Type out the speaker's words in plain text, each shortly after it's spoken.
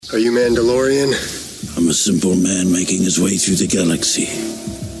Are you Mandalorian? I'm a simple man making his way through the galaxy,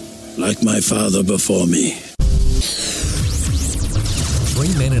 like my father before me.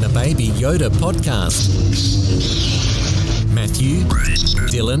 3 Men and a Baby Yoda podcast. Matthew,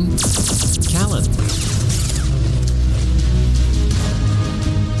 Dylan, Callan.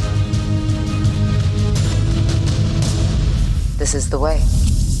 This is the way.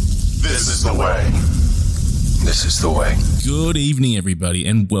 This is the way. This is the way. Good evening, everybody,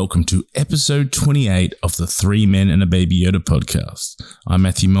 and welcome to episode 28 of the 3 Men and a Baby Yoda podcast. I'm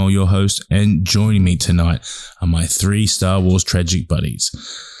Matthew Moll, your host, and joining me tonight are my 3 Star Wars tragic buddies.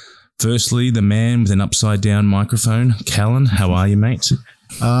 Firstly, the man with an upside-down microphone, Callan. How are you, mate?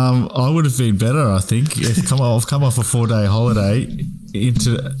 I would have been better, I think. I've come off a 4-day holiday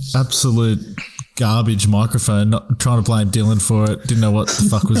into absolute garbage microphone, not trying to blame Dylan for it, didn't know what the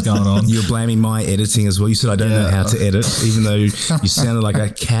fuck was going on. You're blaming my editing as well. You said I don't know how to edit, even though you sounded like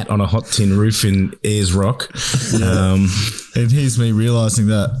a cat on a hot tin roof in Ayers Rock. And here's me realising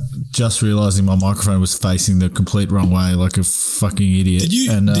my microphone was facing the complete wrong way like a fucking idiot.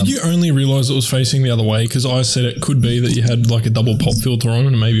 Did you only realise it was facing the other way? Because I said it could be that you had like a double pop filter on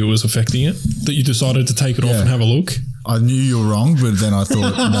and maybe it was affecting it, that you decided to take it off and have a look. I knew you were wrong, but then I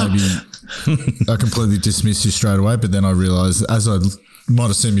thought maybe I completely dismissed you straight away, but then I realised as I might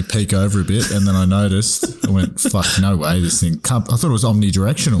have seen me peek over a bit and then I noticed, I went, fuck, no way, this thing can't. I thought it was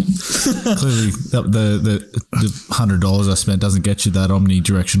omnidirectional. Clearly the $100 I spent doesn't get you that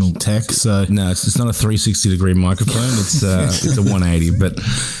omnidirectional tech. So no, it's not a 360-degree microphone. It's a 180. But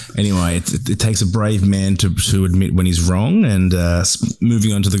anyway, it takes a brave man to admit when he's wrong. And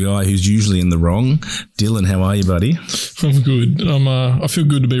moving on to the guy who's usually in the wrong, Dylan, how are you, buddy? I'm good. I feel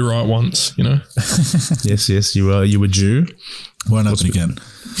good to be right once, you know. Yes, you were due. Won't happen again.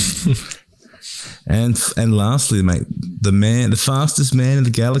 And lastly, mate, the fastest man in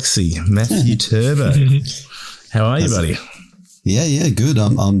the galaxy, Matthew Turbo. How are you, buddy? Yeah, good.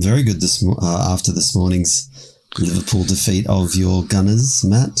 I'm very good after this morning's Liverpool defeat of your Gunners,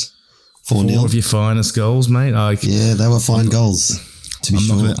 Matt. 4-0. 4 of your finest goals, mate. Yeah, they were fine goals, to be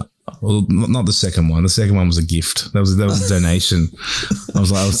sure. Well, not the second one. The second one was a gift. That was a donation. I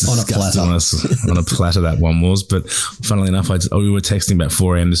was disgusted on a platter that one was. But funnily enough, we were texting about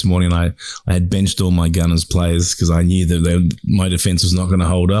 4 a.m. this morning. And I had benched all my Gunners players because I knew that my defence was not going to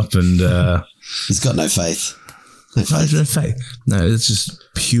hold up. And he's got no faith. No faith. No, it's just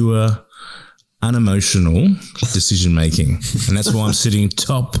pure unemotional decision making, and that's why I'm sitting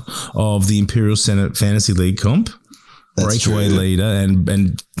top of the Imperial Senate Fantasy League comp. Breakaway leader,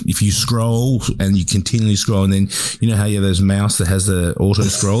 and if you scroll and you continually scroll, and then you know how you have those mouse that has the auto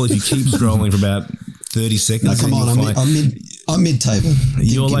scroll. If you keep scrolling for about 30 seconds, no, come on, I'm mid-table.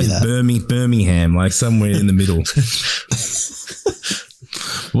 You're like Birmingham, like somewhere in the middle.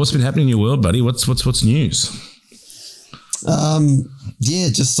 What's been happening in your world, buddy? What's news?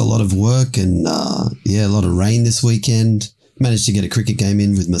 Just a lot of work and a lot of rain this weekend. Managed to get a cricket game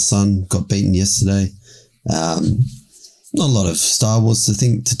in with my son. Got beaten yesterday. Not a lot of Star Wars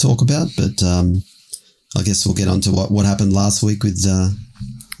to talk about, but I guess we'll get on to what happened last week with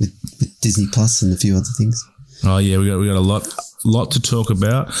Disney Plus and a few other things. Oh yeah, we got a lot to talk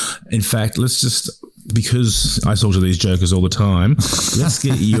about. In fact, let's just, because I talk to these jokers all the time, let's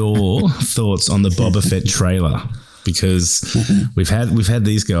get your thoughts on the Boba Fett trailer, because we've had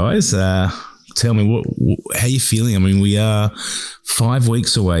these guys. Tell me how you feeling. I mean, we are 5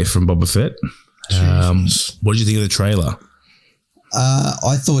 weeks away from Boba Fett. What did you think of the trailer?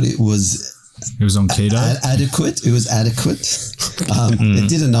 I thought it was on keto. Adequate. It was adequate. It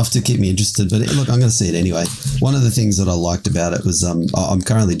did enough to keep me interested. But look, I'm going to see it anyway. One of the things that I liked about it was I'm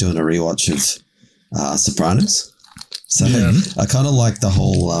currently doing a rewatch of Sopranos. So I kind of like the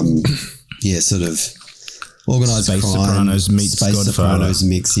whole sort of organised Space crime, Sopranos meets Space Godfather. Sopranos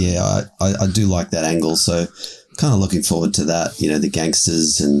mix. Yeah, I do like that angle. So kind of looking forward to that. You know, the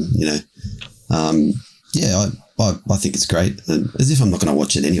gangsters and I think it's great. And as if I'm not going to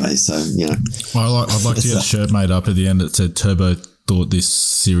watch it ananyway. So I'd like to get a shirt made up at the end that said Turbo thought this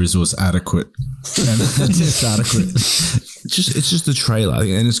series was adequate, and it's adequate. It's just the trailer,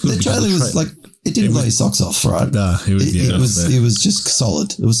 and it's good. The trailer was like, it didn't blow your socks off, right? Nah, it was just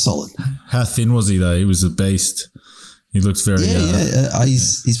solid. It was solid. How thin was he though? He was a beast. He looks very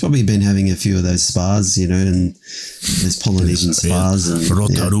he's probably been having a few of those spas, and those Polynesian spas and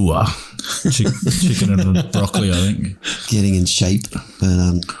Rotorua. Chicken and broccoli, I think. Getting in shape.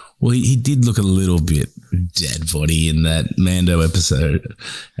 But Well, he did look a little bit dead body in that Mando episode,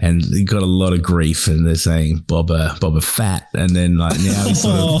 and he got a lot of grief. And they're saying Boba fat, and then like now he's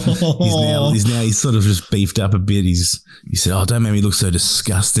sort of just beefed up a bit. He said, "Oh, don't make me look so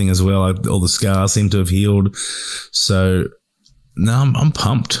disgusting as well. Like, all the scars seem to have healed." So no, I'm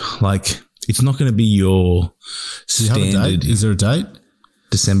pumped. Like, it's not going to be your standard. You have a date? Is there a date?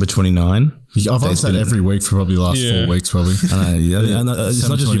 December 29. I've asked that every week for probably the last 4 weeks, probably. I know. It's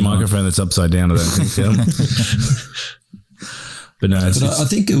not just your microphone that's upside down, I don't think, Phil. But no, I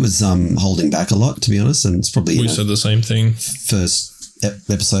think it was holding back a lot, to be honest, and it's probably we said the same thing. First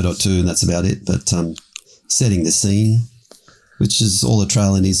episode or two, and that's about it. But setting the scene, which is all the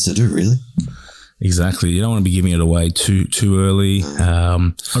trailer needs to do, really. Exactly. You don't want to be giving it away too early. I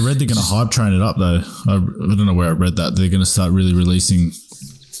read they're going to hype train it up, though. I don't know where I read that. They're going to start really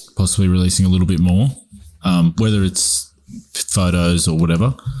possibly releasing a little bit more, whether it's photos or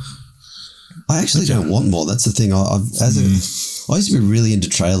whatever. I actually don't want more. That's the thing. I used to be really into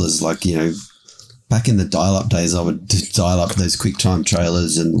trailers. Like, you know, back in the dial-up days, I would dial up those QuickTime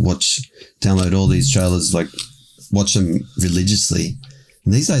trailers and download all these trailers, like watch them religiously.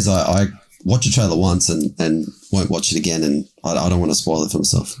 And these days, I watch a trailer once and won't watch it again, and I don't want to spoil it for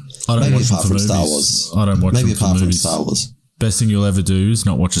myself. Maybe apart from Star Wars. I don't watch them for movies. From Star Wars. Best thing you'll ever do is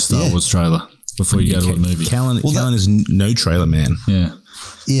not watch a Star Wars trailer before you go to a movie. Callan is no trailer man. Yeah.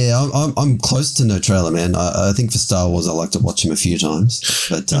 Yeah, I'm close to no trailer man. I think for Star Wars, I like to watch them a few times.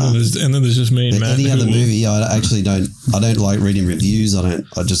 But and then there's just me and Matt. Any other movie, I actually don't. I don't like reading reviews. I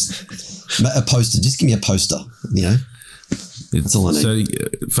just a poster. Just give me a poster. You know. That's all I need.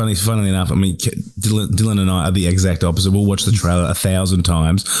 So funnily enough, I mean, Dylan and I are the exact opposite. We'll watch the trailer 1,000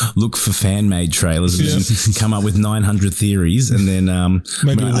 times, look for fan-made trailers, and then come up with 900 theories. And then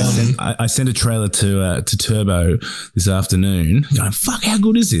I sent a trailer to Turbo this afternoon, going, "Fuck, how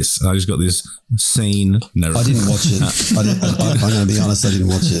good is this?" And I just got this scene. I didn't watch it. I'm going to be honest. I didn't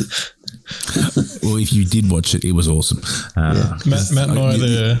watch it. Well, if you did watch it, it was awesome. Matt and I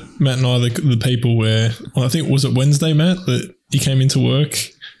are the people where, I think, was it Wednesday, Matt, that he came into work?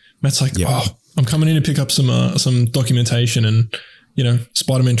 Matt's like, "Oh, I'm coming in to pick up some documentation, and you know,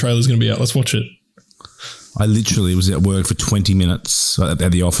 Spider-Man trailer's going to be out. Let's watch it." I literally was at work for 20 minutes,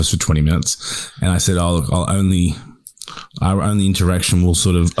 at the office for 20 minutes, and I said, our only interaction will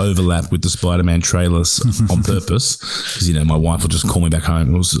sort of overlap with the Spider-Man trailers on purpose, because, you know, my wife will just call me back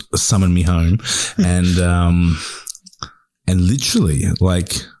home. It was summon me home. And literally,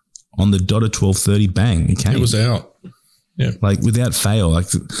 like, on the dot of 12:30, bang, it came. It was out. Yeah. Like, without fail. Like,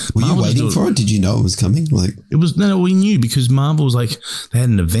 were you waiting for it? Did you know it was coming? Like, it was, no, we knew, because Marvel was like, they had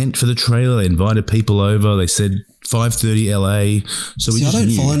an event for the trailer. They invited people over. They said 5:30 LA. So we just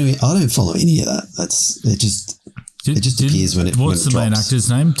knew. I don't follow any of that. It just appears when it drops. What's the main actor's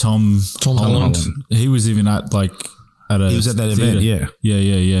name? Tom Holland. He was even at that event.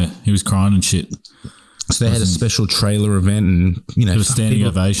 Yeah. He was crying and shit. So they had a special trailer event, and you know, it was standing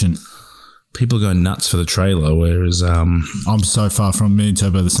ovation. People go nuts for the trailer, whereas I'm so far from me and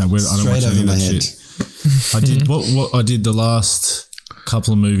Turbo the same. I don't watch any of that shit. I did what I did the last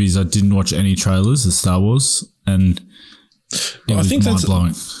couple of movies. I didn't watch any trailers of Star Wars, and I think that's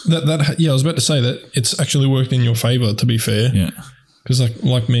mind-blowing. I was about to say that it's actually worked in your favor, to be fair. Yeah. Because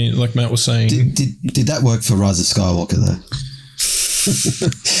like Matt was saying. Did that work for Rise of Skywalker, though?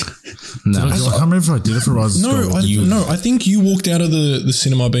 No. I can't remember if I did it for Rise of Skywalker. I think you walked out of the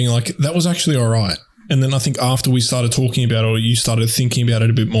cinema being like, that was actually all right. And then I think after we started talking about it, or you started thinking about it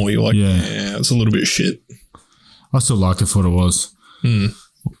a bit more, you're like, yeah, it's a little bit shit. I still liked it for what it was.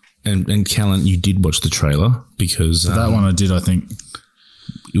 And Callan, you did watch the trailer, because that one I did, I think,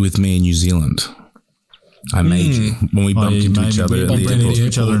 with me in New Zealand. I made you when we bumped into each other. We bumped into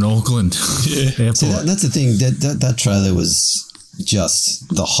each other in Auckland. Yeah, so that's the thing. That trailer was just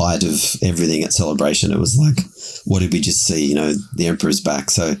the height of everything at Celebration. It was like, what did we just see? You know, the Emperor's back.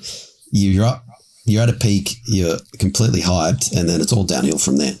 So you're up, you're at a peak, you're completely hyped, and then it's all downhill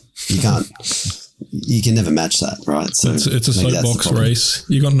from there. You can never match that, right? So it's a soapbox race.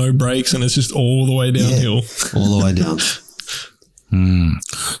 You got no brakes, and it's just all the way downhill. All the way down.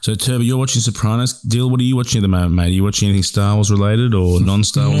 So Turbo, you're watching Sopranos. Dill, what are you watching at the moment, mate? Are you watching anything Star Wars related or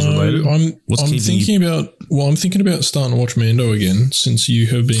non-Star Wars related? I'm thinking about starting to watch Mando again, since you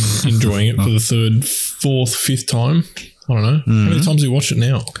have been enjoying it for the third, fourth, fifth time. I don't know. How many times have you watched it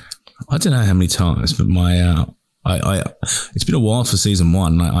now? I don't know how many times, but it's been a while for season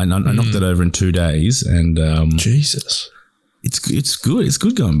one. I knocked it over in 2 days, and Jesus. It's good. It's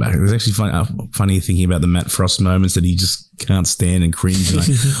good going back. It was actually funny thinking about the Matt Frost moments that he just can't stand and cringe. And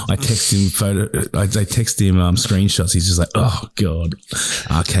I text him I text him screenshots. He's just like, oh god,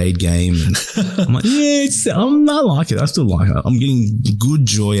 arcade game. And I'm like, yeah, I like it. I still like it. I'm getting good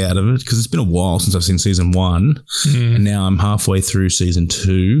joy out of it because it's been a while since I've seen season 1, and now I'm halfway through season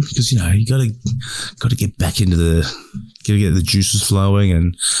 2 because you got to get back into get the juices flowing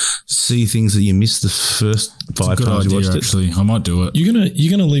and see things that you missed the first 5 times you watched it. Actually, I might do it.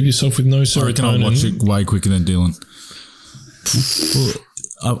 You're gonna leave yourself with no serotonin. I'll watch it way quicker than Dylan.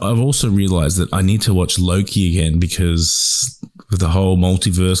 Well, I've also realised that I need to watch Loki again because with the whole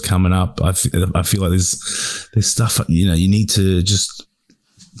multiverse coming up, I feel like there's stuff you need to just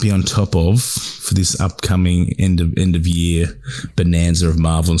be on top of for this upcoming end of year bonanza of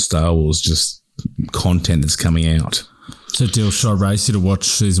Marvel and Star Wars, just content that's coming out. So, Dill, should I race you to watch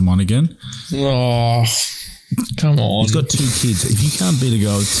season 1 again? Oh, come on. He's got 2 kids. If you can't beat a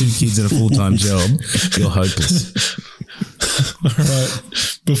guy with 2 kids and a full-time job, you're hopeless. All right.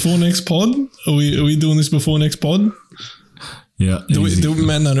 Before next pod? Are we doing this before next pod? Yeah. Do we need to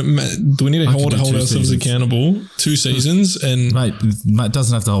hold ourselves accountable? 2 seasons and... Mate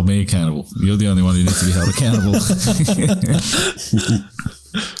doesn't have to hold me accountable. You're the only one who needs to be held accountable.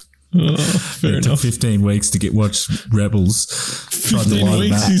 Fair enough. Took 15 weeks to watch Rebels. 15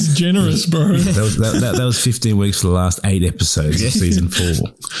 weeks is generous, bro. That was 15 weeks for the last 8 episodes of season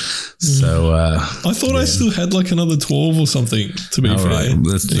 4. So I thought I still had like another 12 or something. To be fair, right,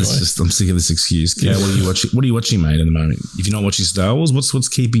 let's just. I'm sick of this excuse. Yeah, what are you watching? What are you watching, mate? At the moment, if you're not watching Star Wars, what's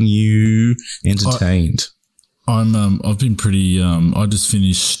keeping you entertained? I've been pretty. I just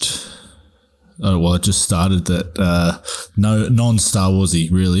finished. I just started that non-Star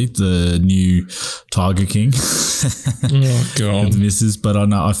Warsy, really, the new Tiger King. Oh god, with the missus. But I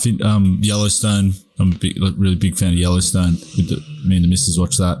know I think Yellowstone. I'm a really big fan of Yellowstone. Me and the missus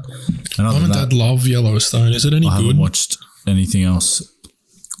watch that. And Mum and Dad love Yellowstone. Is it any good? I haven't watched anything else.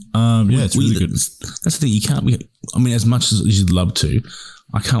 Yeah, it's really good. That's the thing. You can't. I mean, as much as you'd love to,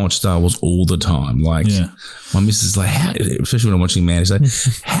 I can't watch Star Wars all the time. Like, my missus is like, especially when I'm watching Man, she's like,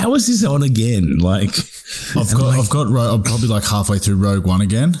 how is this on again? Like, I'm probably like halfway through Rogue One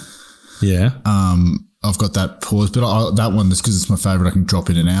again. Yeah. I've got that paused, but that one is because it's my favorite. I can drop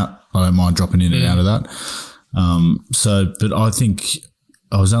in and out. I don't mind dropping in and out of that. But I think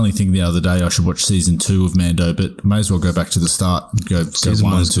I was only thinking the other day I should watch season 2 of Mando, but may as well go back to the start. Go season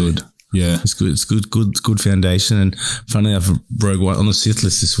 1 and 2. Good. Yeah, it's good. It's good foundation. And funny enough, Rogue One on the Sith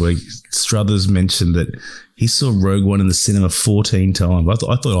list this week, Struthers mentioned that he saw Rogue One in the cinema 14 times. I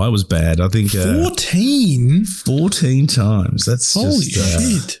thought I was bad. I think 14 times. That's holy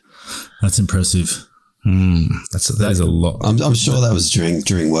shit. That's impressive. That is a lot. I'm sure that was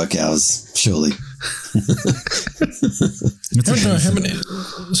during work hours. Surely. I don't know how many.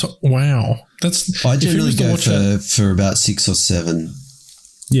 Wow, that's. I generally go for about 6 or 7.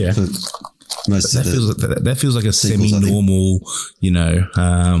 Yeah, most that feels like a semi-normal,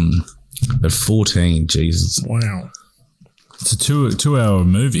 at 14, Jesus. Wow, it's a 2-hour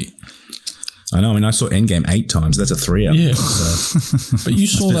movie. I know. I mean, I saw Endgame 8 times. That's a 3-hour. Yeah, but you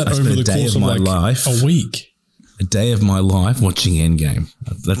saw that over the course of my life, a week. A day of my life watching Endgame.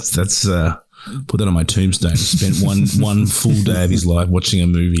 That's put that on my tombstone. Spent one full day of his life watching a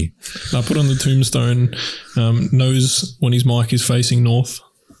movie. I put on the tombstone. Knows when his mic is facing north.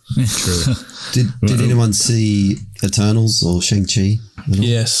 True. Did anyone see Eternals or Shang-Chi?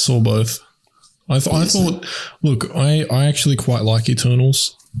 Yes, saw both. I thought. Look, I actually quite like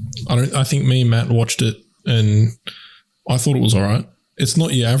Eternals. I think me and Matt watched it, and I thought it was all right. It's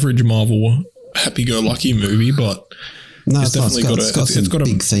not your average Marvel happy-go-lucky movie, but no, it's definitely got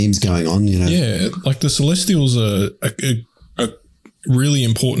big themes going on. Yeah, like the Celestials are a really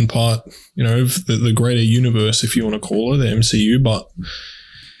important part, of the greater universe, if you want to call it, the MCU, but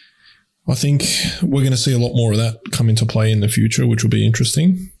I think we're going to see a lot more of that come into play in the future, which will be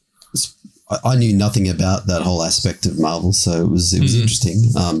interesting. I knew nothing about that whole aspect of Marvel, so it was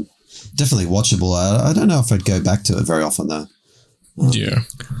interesting. Definitely watchable. I don't know if I'd go back to it very often, though. Yeah.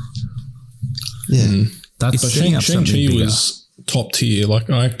 But Shang-Chi was top tier. Like,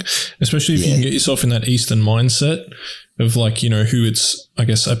 especially if you can get yourself in that Eastern mindset of who it's, I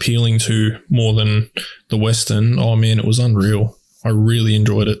guess, appealing to more than the Western. Oh man, it was unreal. I really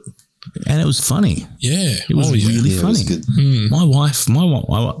enjoyed it. And it was funny. Yeah. It was really funny. It was good. My wife,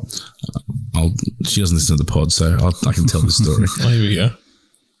 she doesn't listen to the pod, so I can tell the story. Oh, here we go.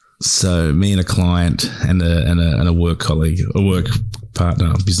 So me and a client and a work colleague, a work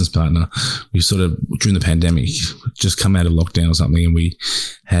partner, business partner, we sort of during the pandemic just come out of lockdown or something, and we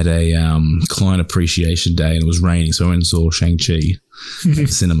had a client appreciation day, and it was raining, so I went and saw Shang-Chi at the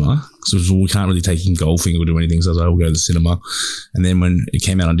cinema. So we can't really take him golfing or do anything, so I was like, we'll go to the cinema. And then when it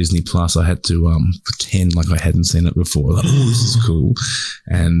came out on Disney Plus, I had to pretend like I hadn't seen it before. Like, oh, this is cool.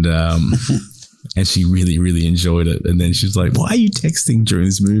 And and she really, really enjoyed it. And then she's like, why are you texting during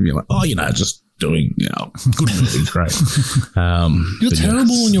this movie? I'm like, oh, just doing, good movie, great. You're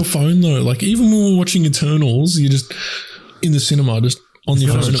terrible on your phone, though. Like, even when we're watching Eternals, you're just in the cinema, just on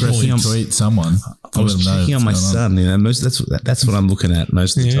your phone at points. Tweet someone. I was checking on my son. That's what I'm looking at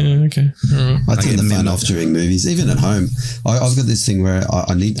most of the time. Yeah, okay. All right. I turn the phone off during movies, even at home. I've got this thing where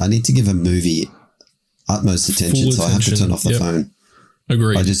I need to give a movie utmost attention, so I have to turn off the phone.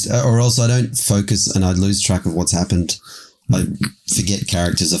 Agreed. Or else I don't focus and I lose track of what's happened. I forget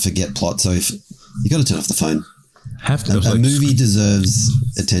characters, I forget plot. So if you got to turn off the phone. A movie deserves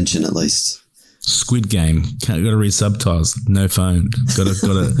attention at least. Squid Game. Got to read subtitles. No phone. Got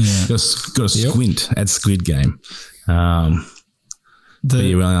to squint at Squid Game. You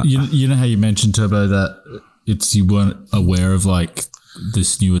know how you mentioned, Turbo, that you weren't aware of like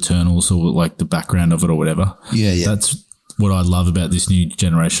this new Eternals or like the background of it or whatever. Yeah. That's what I love about this new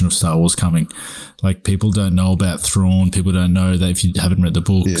generation of Star Wars coming. Like, people don't know about Thrawn. People don't know that if you haven't read the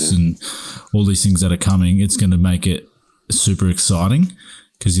books and all these things that are coming, it's going to make it super exciting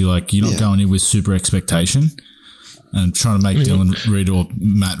because you're not going in with super expectation, and trying to make Dylan read or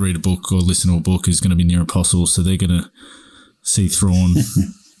Matt read a book or listen to a book is going to be near impossible. So they're going to see Thrawn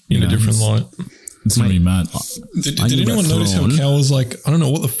in a different light. It's going to be mad. Did anyone notice how Cal was like, I don't know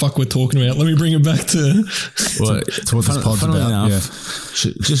what the fuck we're talking about. Let me bring it back to what this pod's about.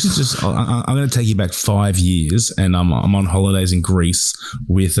 Enough, I'm going to take you back 5 years, and I'm on holidays in Greece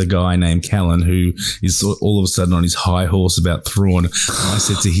with a guy named Callan who is all of a sudden on his high horse about Thrawn. I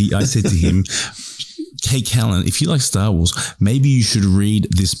said to him, hey, Callan, if you like Star Wars, maybe you should read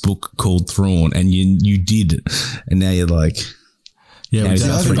this book called Thrawn, and you did, and now you're like... Yeah,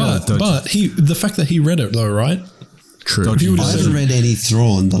 but the fact that he read it though, right? True. I haven't read any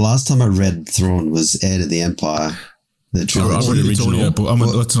Thrawn. The last time I read Thrawn was Heir to the Empire. The trilogy. I've read the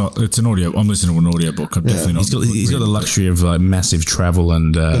original. It's an audio. I'm listening to an audio book. I'm definitely not. He's got the luxury of like massive travel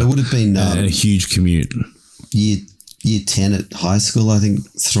and but it would have been a huge commute. Year 10 at high school, I think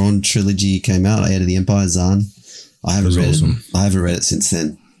Thrawn trilogy came out. Heir to the Empire, Zahn. I haven't read it. I haven't read it since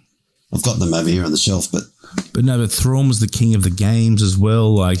then. I've got them over here on the shelf, but Thrawn was the king of the games as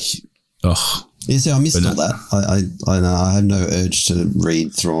well. Like, yeah, so I missed all that. I have no urge to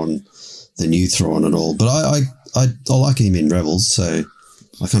read Thrawn, the new Thrawn at all. But I like him in Rebels, so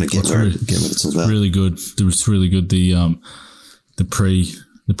I kind of get what it's all about. Really good. It was really good. The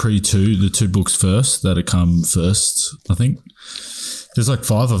two books first that have come first. I think there's like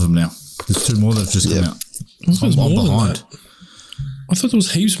 5 of them now. There's 2 more that have just come out. I'm behind. I thought there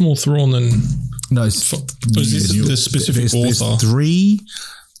was heaps more Thrawn than. No, is this the specific author?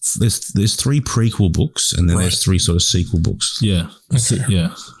 There's 3 prequel books, and then there's 3 sort of sequel books. Yeah. Okay.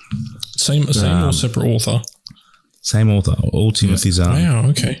 Yeah. Same or separate author? Same author, all Timothy Zahn. Wow,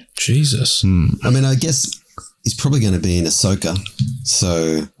 okay. Jesus. I mean, I guess he's probably going to be in Ahsoka,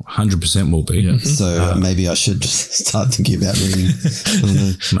 so 100% will be. Yeah. So maybe I should start thinking about reading. I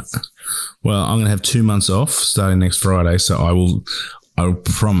don't know. Well, I'm going to have 2 months off starting next Friday, so I will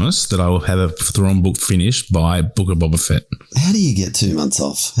promise that I will have a Thrawn book finished by Book of Boba Fett. How do you get 2 months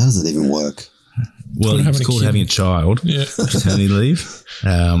off? How does it even work? Well, it's called having a child. Yeah. Paternity leave.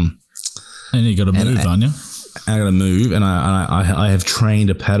 And you got to move, aren't you? I got to move, and I have trained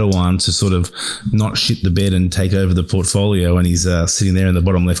a Padawan to sort of not shit the bed and take over the portfolio, and he's sitting there in the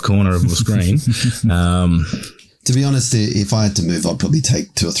bottom left corner of the screen. To be honest, if I had to move, I'd probably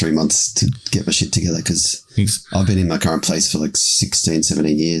take 2 or 3 months to get my shit together because I've been in my current place for like 16,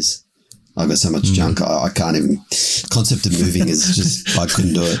 17 years. I've got so much junk. I can't even. Concept of moving is just, I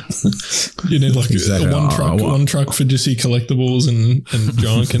couldn't do it. You need like one truck for just your collectibles and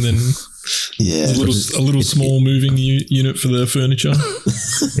junk, and then a little small moving unit for the furniture.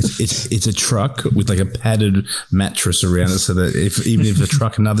 It's a truck with like a padded mattress around it, so that even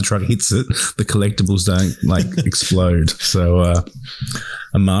if another truck hits it, the collectibles don't like explode. So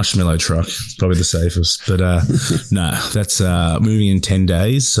a marshmallow truck is probably the safest. But no, that's moving in 10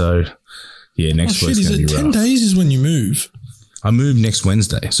 days. So yeah, next week's going to be rough. 10 days is when you move? I move next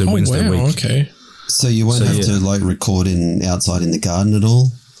Wednesday. So Wednesday week. Okay. So you won't have to like record outside in the garden at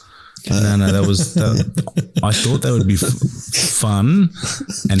all? No, that was. I thought that would be fun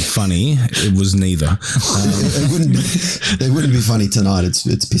and funny. It was neither. It wouldn't be funny tonight. It's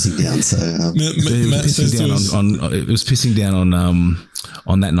pissing down. So it was pissing down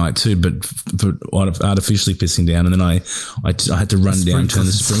on that night too, but artificially pissing down. And then I had to run down, turn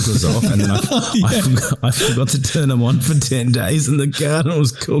the sprinklers off, and then I forgot to turn them on for 10 days, and the garden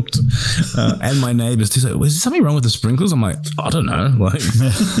was cooked. And my neighbours too said, "Was there something wrong with the sprinklers?" I'm like, I don't know, like.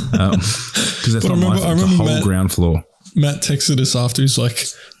 Because that's not my fault. The whole ground floor. Matt texted us after. He's like,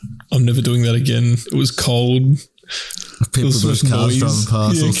 "I'm never doing that again. It was cold. People with cars driving past,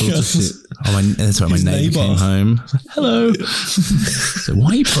 all sorts of shit." That's right. My neighbour came home. Hello. So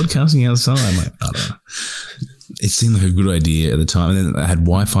why are you podcasting outside? I'm like, I don't know. It seemed like a good idea at the time, and then I had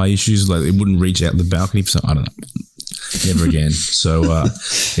Wi-Fi issues. Like it wouldn't reach out the balcony. So I don't know. Never again. So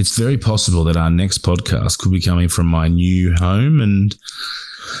it's very possible that our next podcast could be coming from my new home, and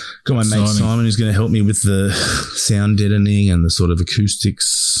got my mate Simon who's going to help me with the sound deadening and the sort of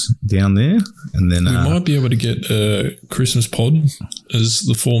acoustics down there. And then we might be able to get a Christmas pod as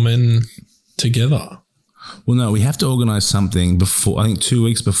the four men together. Well, no, we have to organise something before, I think 2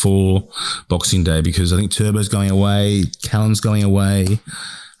 weeks before Boxing Day, because I think Turbo's going away, Callum's going away.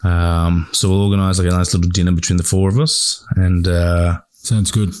 So we'll organise like a nice little dinner between the four of us and sounds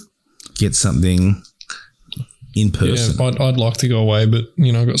good. Get something in person. Yeah, I'd like to go away, but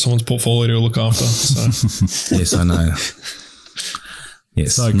I've got someone's portfolio to look after. So yes, I know.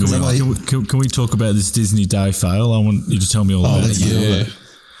 Yes. So can we talk about this Disney Day fail? I want you to tell me all about it. Yeah.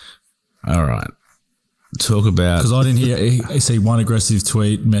 All right. Talk about, because I didn't see one aggressive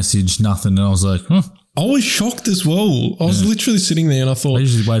tweet, message, nothing, and I was like, huh. I was shocked as well. I was literally sitting there and I thought, I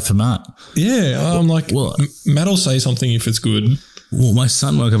usually wait for Matt. Yeah, I'm like, well, Matt will say something if it's good. Well, my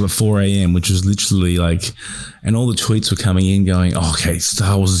son woke up at 4 a.m., which was literally like, and all the tweets were coming in going, oh, okay,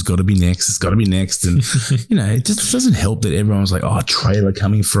 Star Wars has got to be next. It's got to be next. And, it just doesn't help that everyone was like, oh, trailer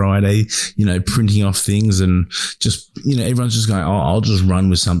coming Friday, printing off things and just, everyone's just going, oh, I'll just run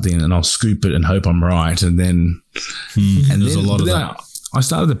with something and I'll scoop it and hope I'm right. And then, and there's a lot of that. I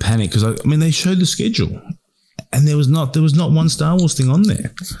started to panic because they showed the schedule. And there was not one Star Wars thing on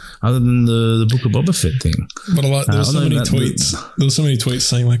there, other than the Book of Boba Fett thing. But there were so many tweets. There were so many tweets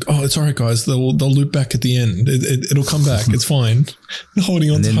saying like, "Oh, it's all right, guys. They'll loop back at the end. It'll come back. It's fine." Holding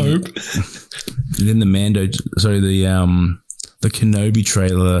on to hope. And then the Kenobi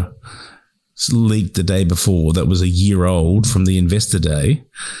trailer leaked the day before. That was a year old from the Investor Day,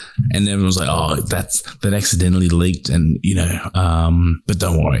 and everyone was like, "Oh, that accidentally leaked." And but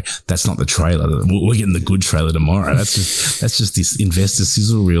don't worry, that's not the trailer. We're getting the good trailer tomorrow. That's just this investor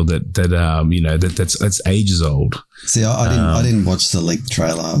sizzle reel that's ages old. See, I didn't watch the leaked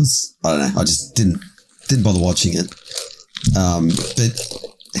trailer. I don't know. I just didn't bother watching it. But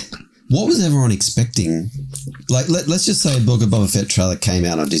what was everyone expecting? Like, let's just say a Book of Boba Fett trailer came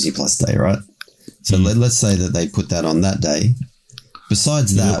out on Disney Plus Day, right? So let's say that they put that on that day.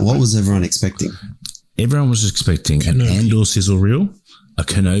 Besides that, what was everyone expecting? Everyone was expecting an Andor sizzle reel, a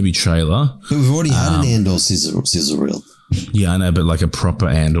Kenobi trailer. But we've already had an Andor sizzle reel. Yeah, I know, but like a proper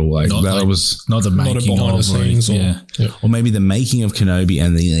Andor, was not the making behind the scenes, or maybe the making of Kenobi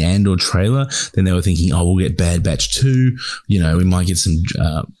and the Andor trailer. Then they were thinking, oh, we'll get Bad Batch 2. We might get some,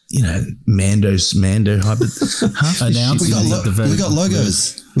 Mando hype. Announced. We got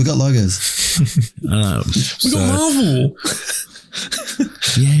logos. We got logos. I know. We got Marvel.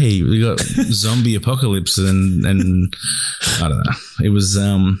 Yay! We got zombie apocalypse and I don't know. It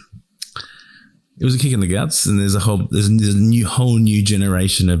was a kick in the guts, and there's a whole new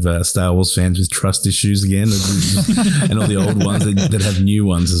generation of Star Wars fans with trust issues again, and all the old ones that have new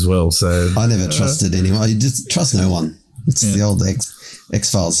ones as well. So I never trusted anyone. You just trust no one. It's the old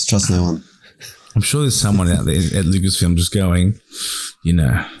X-Files. Trust no one. I'm sure there's someone out there at Lucasfilm just going,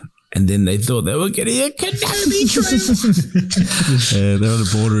 and then they thought they were getting a Kenobi trailer. Yeah, they're in the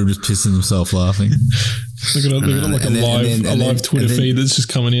boardroom just pissing themselves laughing. They've got like a live Twitter feed that's just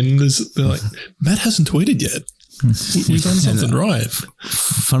coming in. They're like, Matt hasn't tweeted yet. We've done something right.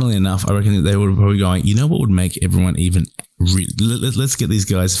 Funnily enough, I reckon they were probably going, what would make everyone even... let's get these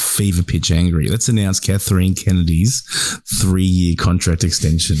guys fever pitch angry. Let's announce Kathleen Kennedy's 3-year contract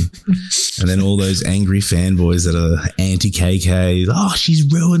extension. And then all those angry fanboys that are anti-KK, oh, she's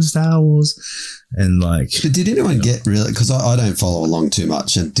ruined Star Wars. And like... But did anyone get really... Because I don't follow along too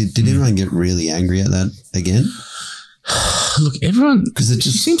much. And did anyone get really angry at that again? Look, everyone... Because it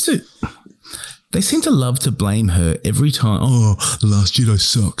just seems to... they seem to love to blame her every time. Oh, The Last Jedi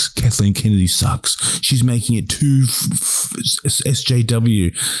sucks. Kathleen Kennedy sucks. She's making it too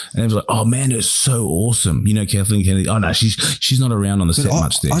SJW. And it's like, oh man, it's so awesome. You know, Kathleen Kennedy. Oh no, she's not around on the set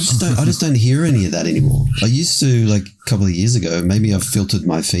much there. I just don't hear any of that anymore. I used to, like a couple of years ago. Maybe I've filtered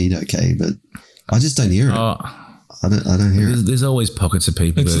my feed okay, but I just don't hear it. I don't hear it. There's always pockets of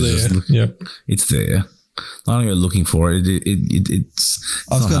people It's that are there. just Yep. it's there. I don't go looking for it. It's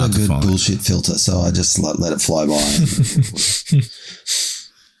I've not got hard a to good find. bullshit filter, so I just let it fly by.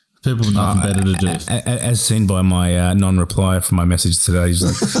 People with nothing better to do. As seen by my non-reply from my message today, he's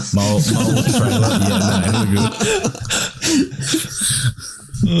like, my old trailer. Yeah, no,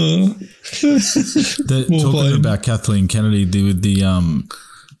 we're good. Talking about Kathleen Kennedy with the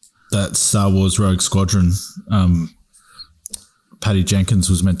that Star Wars Rogue Squadron. Patty Jenkins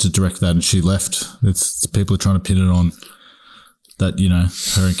was meant to direct that, and she left. It's people are trying to pin it on that, you know,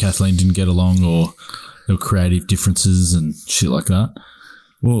 her and Kathleen didn't get along, or there were creative differences and shit like that.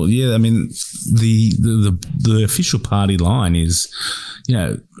 Well, yeah, I mean, the official party line is, you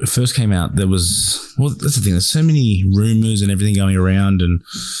know, it first came out, there was, well, that's the thing, there's so many rumors and everything going around, and,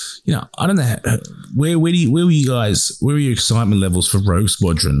 you know, I don't know, where were your excitement levels for Rogue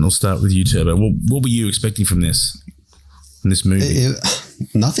Squadron? I'll start with you, Turbo. What were you expecting from this movie?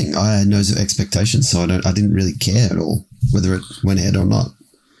 Nothing. I had no expectations, so I didn't really care at all whether it went ahead or not.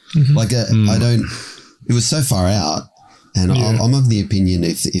 Mm-hmm. I don't. It was so far out, and I'm of the opinion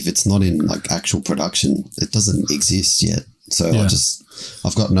if it's not in like actual production, it doesn't exist yet. So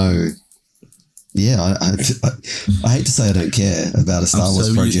I've got no. Yeah, I hate to say I don't care about a Star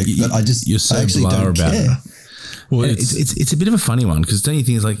Wars project, but I actually don't care. Well, it's a bit of a funny one, because don't you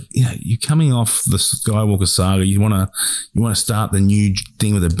think it's like, you know, you're coming off the Skywalker saga, you want to start the new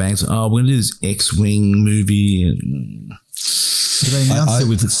thing with a bang. So, we're going to do this X-Wing movie. But they announced it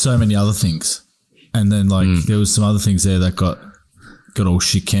with so many other things, and then there was some other things there that got all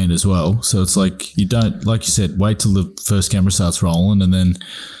shit canned as well. So it's like, you don't, like you said, wait till the first camera starts rolling, and then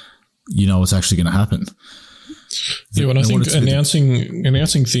you know what's actually going to happen. Yeah, and I think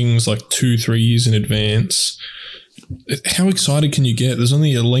announcing things like 2-3 years in advance, how excited can you get? There's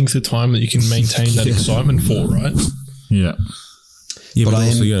only a length of time that you can maintain that excitement for, right? Yeah. Yeah, but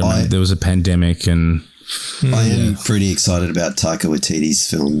also there was a pandemic, and I am pretty excited about Taika Waititi's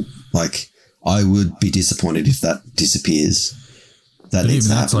film. Like, I would be disappointed if that disappears. That needs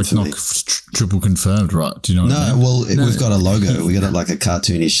to happen for me. Triple confirmed, right? Do you know what I mean? Well, we've got a logo. We got like a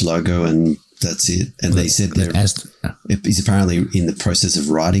cartoonish logo, and that's it. And they said he's apparently in the process of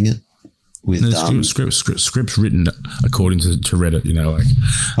writing it. With scripts written according to Reddit, you know, like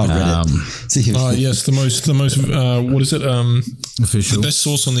Reddit. Yes, the most what is it? Official, the best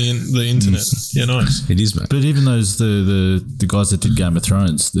source on the internet. Yeah, nice. It is, man. But even those the guys that did Game of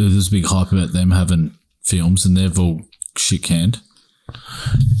Thrones, there's a big hype about them having films, and they've all shit canned.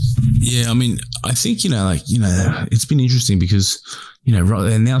 Yeah, I mean, I think it's been interesting because they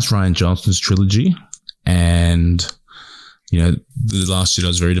announced Rian Johnson's trilogy, and The Last Jedi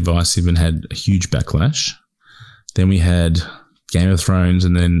was very divisive and had a huge backlash. Then we had Game of Thrones,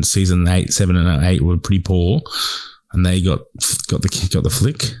 and then season 7 and 8 were pretty poor, and they got the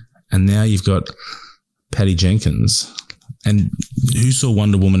flick. And now you've got Patty Jenkins, and who saw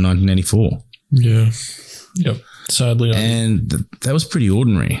Wonder Woman 1984? Yeah, yep. Sadly, and that was pretty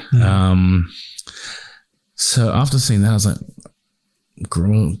ordinary. Yeah. So after seeing that, I was like,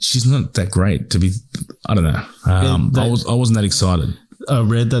 girl, she's not that great to be. I don't know. I wasn't that excited. I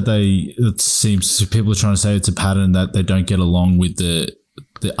read that it seems people are trying to say it's a pattern that they don't get along with the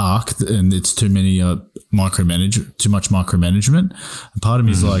arc, and it's too much micromanagement. And part of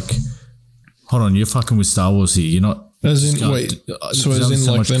me is like, hold on, you're fucking with Star Wars here. You're not. As in, wait. So as in,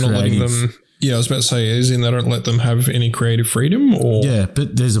 like, they're not letting them. Yeah, I was about to say, as in they don't let them have any creative freedom, or yeah,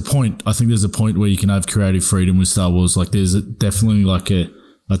 but there's a point. I think there's a point where you can have creative freedom with Star Wars. Like, there's definitely like a tunnel.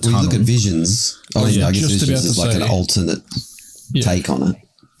 Well, you look at Visions. I guess Visions is like an alternate take on it,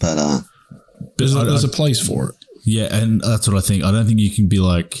 but there's a place for it. Yeah, and that's what I think. I don't think you can be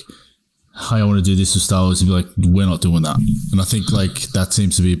like, hey, I want to do this with Star Wars, and be like, we're not doing that. And I think like that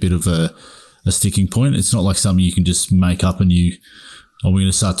seems to be a bit of a sticking point. It's not like something you can just make up and we're going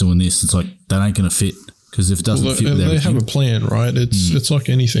to start doing this. It's like, that ain't going to fit, because if it doesn't fit with everything. They have a plan, right? It's like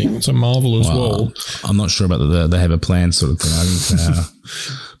anything. It's a Marvel as well. I'm not sure about they have a plan sort of thing. I think,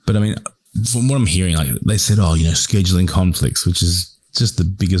 but I mean, from what I'm hearing, like they said, scheduling conflicts, which is just the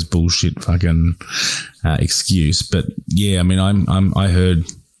biggest bullshit fucking excuse. But yeah, I mean, I heard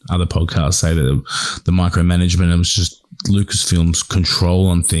other podcasts say that the micromanagement was just Lucasfilm's control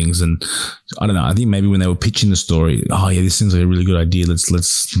on things. And I don't know. I think maybe when they were pitching the story, oh yeah, this seems like a really good idea. Let's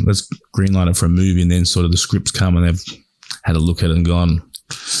greenlight it for a movie, and then sort of the scripts come and they've had a look at it and gone,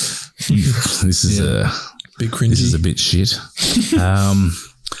 this is bit cringy. This is a bit shit.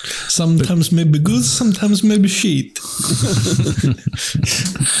 Sometimes maybe good, sometimes maybe shit.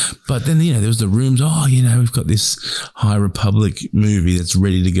 But then, there was the rooms, we've got this High Republic movie that's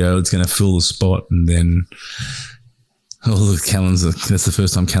ready to go. It's going to fill the spot. And then, that's the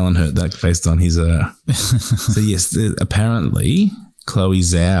first time Callan heard that based on his... So yes, apparently Chloe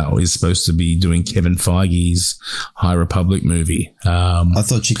Zhao is supposed to be doing Kevin Feige's High Republic movie. I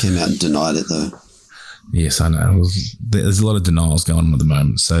thought she came out and denied it though. Yes, I know. There's a lot of denials going on at the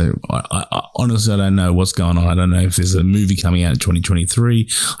moment. So I honestly, I don't know what's going on. I don't know if there's a movie coming out in 2023.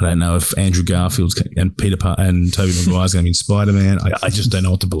 I don't know if Andrew Garfield and Peter and Tobey Maguire's going to be in Spider-Man. I just don't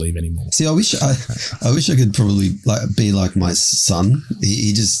know what to believe anymore. See, I wish I could probably be like my son.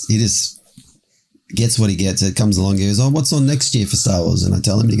 He just gets what he gets. It comes along. He goes, "Oh, what's on next year for Star Wars?" And I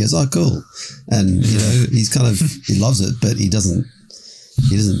tell him, and he goes, "Oh, cool." And he's kind of he loves it, but he doesn't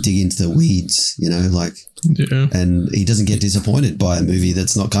dig into the weeds, and he doesn't get disappointed by a movie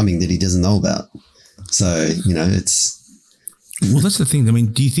that's not coming that he doesn't know about. So, it's... Well, that's the thing. I mean,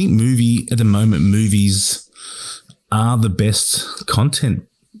 do you think movies are the best content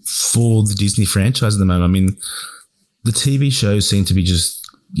for the Disney franchise at the moment? I mean, the TV shows seem to be just,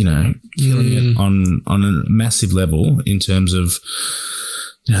 killing it on a massive level in terms of,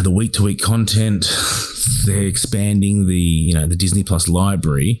 the week-to-week content. They're expanding the Disney Plus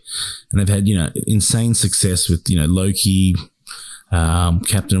library, and they've had, insane success with, Loki,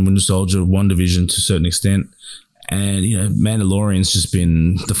 Captain and Winter Soldier, WandaVision to a certain extent. And, Mandalorian's just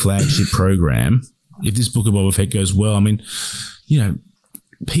been the flagship program. If this Book of Boba Fett goes well, I mean,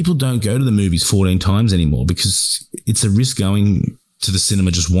 people don't go to the movies 14 times anymore because it's a risk going to the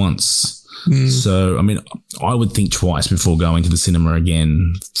cinema just once. So, I mean, I would think twice before going to the cinema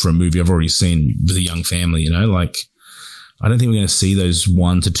again for a movie I've already seen with a young family, I don't think we're going to see those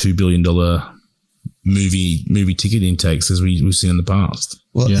 $1 to $2 billion movie ticket intakes as we've seen in the past.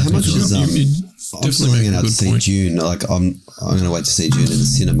 Well, how much is I'm still hanging out to see June. I'm going to wait to see June in the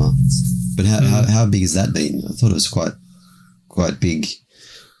cinema. But how big has that been? I thought it was quite big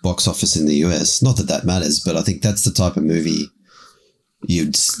box office in the US. Not that matters, but I think that's the type of movie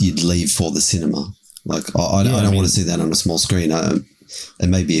you'd leave for the cinema. I don't want to see that on a small screen. It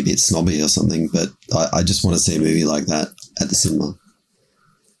may be a bit snobby or something, but I just want to see a movie like that at the cinema.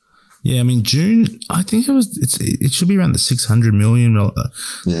 Yeah, I mean, June, I think it should be around the 600 million.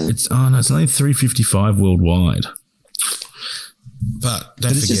 Yeah. It's only 355 worldwide. But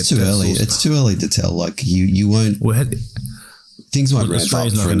it's just too early. It's too early to tell. You won't. Things won't ramp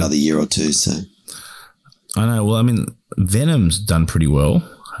up for another year or two. So I know. Well, I mean, Venom's done pretty well,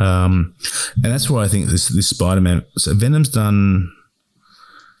 and that's why I think this Spider-Man. So Venom's done.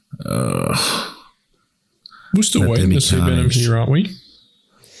 We're still waiting to see Venom here, aren't we?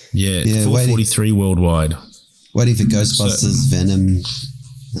 Yeah, 443 worldwide. Waiting for Ghostbusters, Venom.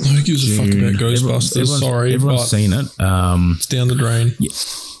 Who gives a fuck about Ghostbusters? Everyone's seen it. It's down the drain. Yeah.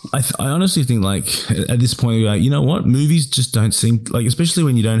 I honestly think, at this point, you know what? Movies just don't seem especially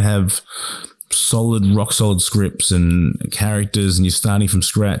when you don't have rock solid scripts and characters, and you're starting from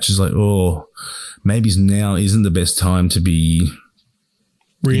scratch. It's maybe now isn't the best time to be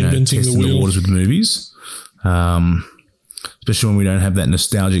reinventing the waters with movies. Especially when we don't have that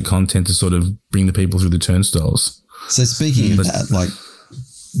nostalgic content to sort of bring the people through the turnstiles. So speaking of that,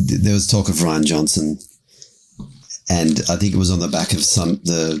 there was talk of Rian Johnson, and I think it was on the back of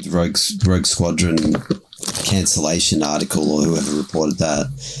the Rogue Squadron cancellation article or whoever reported that,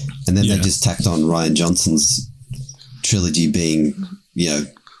 and then they just tacked on Rian Johnson's trilogy being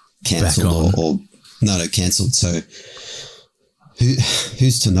cancelled or cancelled. So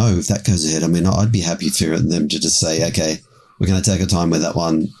who's to know if that goes ahead? I mean, I'd be happy for them to just say, okay, we're going to take our time with that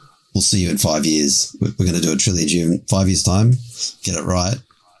one. We'll see you in 5 years. We're going to do a trilogy in 5 years' time, get it right,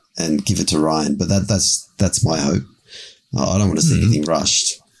 and give it to Ryan. But that's my hope. I don't want to see anything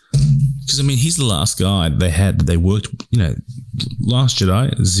rushed. Because, I mean, he's the last guy they worked, Last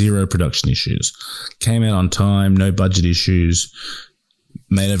Jedi, 0 production issues. Came out on time, no budget issues,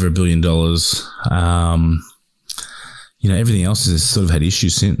 made over $1 billion. Everything else has sort of had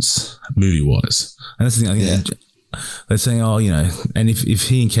issues since, movie-wise. And that's the thing, I think they're saying, and if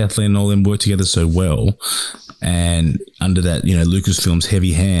he and Kathleen and all them work together so well, and under that, Lucasfilm's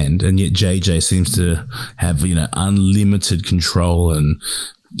heavy hand, and yet JJ seems to have, unlimited control and,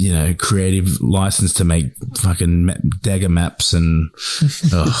 creative license to make fucking dagger maps and,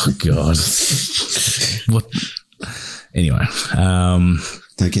 oh God. What? Anyway,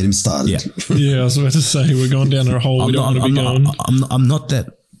 Don't get him started. yeah. Yeah, I was about to say we're going down a hole we don't want to be going. I'm not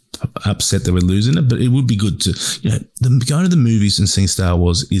that upset that we're losing it, but it would be good to, going to the movies and seeing Star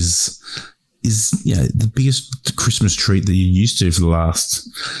Wars is the biggest Christmas treat that you're used to for the last,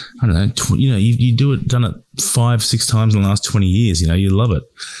 I don't know, you done it 5-6 times in the last 20 years. You love it.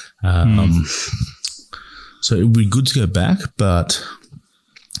 So it would be good to go back, but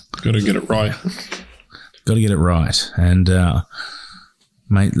Got to get it right. And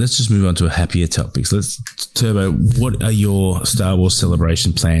mate, let's just move on to a happier topics. Turbo, what are your Star Wars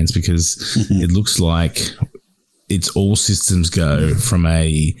celebration plans? Because it looks like it's all systems go from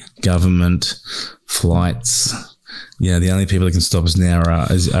a government, flights. The only people that can stop us now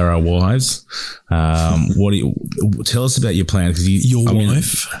are our wives. Tell us about your plan? Because Your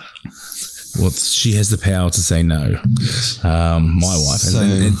wife? Well, she has the power to say no. My wife,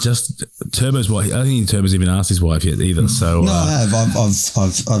 and just Turbo's wife. I don't think Turbo's even asked his wife yet either. So no, I have.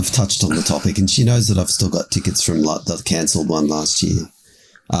 I've touched on the topic, and she knows that I've still got tickets from the cancelled one last year.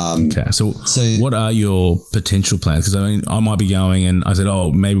 Okay, so what are your potential plans? Because I might be going, and I said,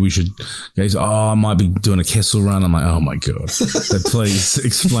 maybe we should. Guys, I might be doing a Kessel run. I'm like, oh my god! So please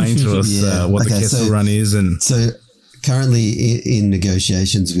explain to us what the Kessel run is. And so currently in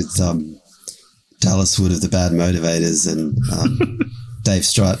negotiations with Dallas Wood of the Bad Motivators and Dave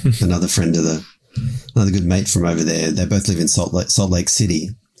Strutt, another good mate from over there. They both live in Salt Lake City.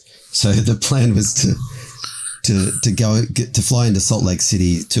 So the plan was to fly into Salt Lake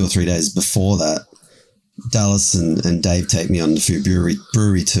City 2 or 3 days before that. Dallas and Dave take me on a few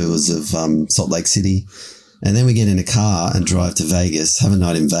brewery tours of Salt Lake City, and then we get in a car and drive to Vegas, have a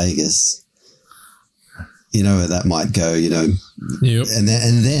night in Vegas. You know where that might go, Yep. and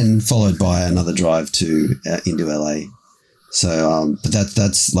then followed by another drive into LA. So, but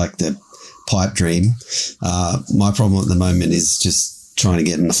that's like the pipe dream. My problem at the moment is just trying to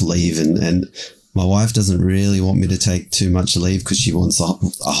get enough leave, and my wife doesn't really want me to take too much leave because she wants a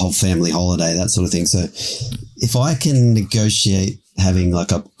whole family holiday, that sort of thing. So, if I can negotiate having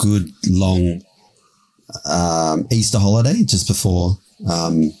like a good long Easter holiday just before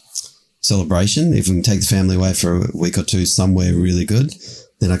celebration, if we can take the family away for a week or two somewhere really good,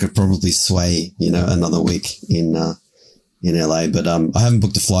 then I could probably sway, another week in LA. But I haven't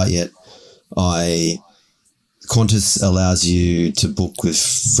booked a flight yet. Qantas allows you to book with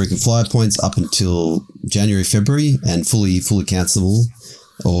frequent flyer points up until January, February, and fully cancelable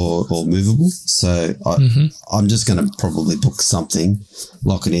or movable. So I'm just going to probably book something,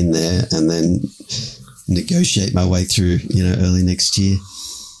 lock it in there, and then negotiate my way through, early next year.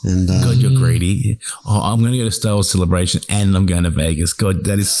 And God, you're greedy. I'm going to go to Star Wars Celebration and I'm going to Vegas. God,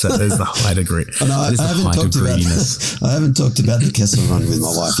 that is the height of greed. I haven't talked about the Kessel run with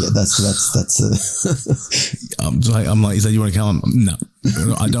my wife yet. I'm like, you said you want to come? No,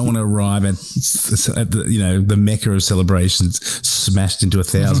 I don't want to arrive at the mecca of celebrations, smashed into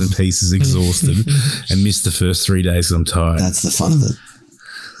 1,000 pieces, exhausted, and miss the first 3 days because I'm tired. That's the fun of it.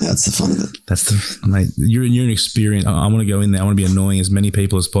 Mate, you're an experience. I want to go in there. I want to be annoying as many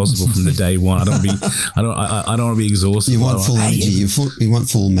people as possible from the day one. I don't want to be exhausted. You want full energy. You want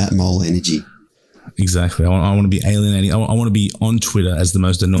full Matt Mole energy. Exactly. I want to be alienating. I want to be on Twitter as the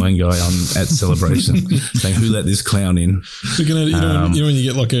most annoying guy at Celebration, saying who let this clown in. You know when you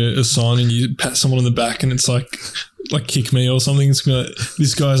get like a sign and you pat someone on the back and it's like kick me or something. It's like,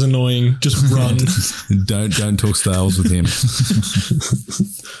 this guy's annoying. Just run. Don't talk Star Wars with him.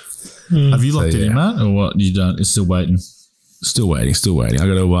 Have you locked it in, Matt, or what? You don't? It's still waiting. Still waiting. I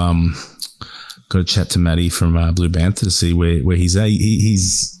got to chat to Matty from Blue Bantha to see where he's at.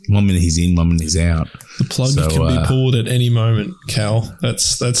 He's 1 minute he's in, 1 minute he's out. The plug can be pulled at any moment, Cal.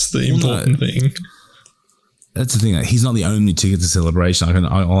 That's the important thing. That's the thing. He's not the only ticket to Celebration.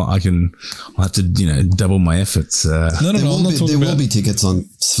 I'll have to double my efforts. There will be tickets on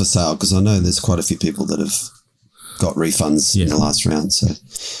for sale because I know there's quite a few people that have got refunds in the last round. So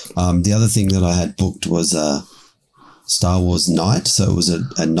the other thing that I had booked was Star Wars night. So it was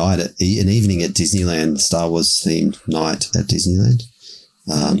a night an evening at Disneyland, Star Wars themed night at Disneyland.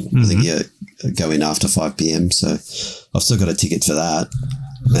 I think you go in after 5 p.m. So I've still got a ticket for that,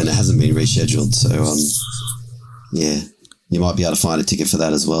 and it hasn't been rescheduled. So you might be able to find a ticket for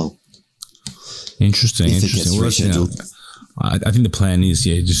that as well. Interesting. If it gets rescheduled. I think the plan is,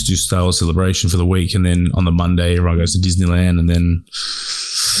 just do Star Wars Celebration for the week, and then on the Monday, everyone goes to Disneyland, and then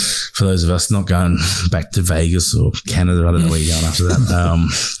for those of us not going back to Vegas or Canada, I don't know where you're going after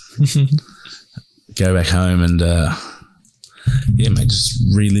that, go back home and yeah, mate, just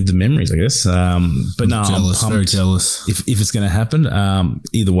relive the memories, I guess. But no, jealous, I'm pumped very jealous. if it's going to happen.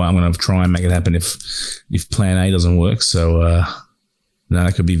 Either way, I'm going to try and make it happen if Plan A doesn't work. So no,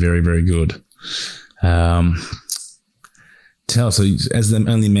 that could be very, very good. So as the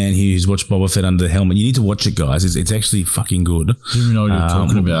only man here who's watched Boba Fett Under the Helmet, you need to watch it, guys. It's actually fucking good. I didn't even know what you were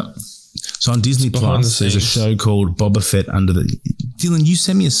talking about. So on Disney Plus, there's a show called Boba Fett Under the... Dylan, you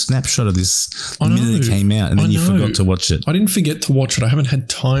sent me a snapshot of this the minute it came out, and then you forgot to watch it. I didn't forget to watch it. I haven't had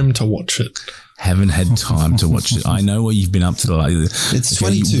time to watch it. Haven't had time to watch it. I know what you've been up to. Like, it's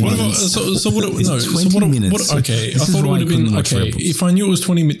 22 minutes. Okay, I thought it would have been... Okay, if I knew it was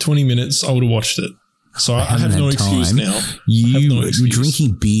 20 minutes, I would have watched it. So I have no excuse now. You were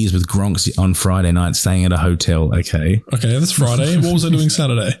drinking beers with Gronks on Friday night, staying at a hotel, okay? Okay, that's Friday. What was I doing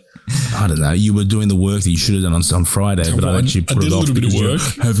Saturday? I don't know. You were doing the work that you should have done on Friday, but I actually put it off. I did a little bit of work.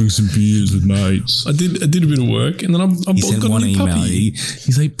 Having some beers with mates. I did a bit of work, and then I sent got one a new email. puppy.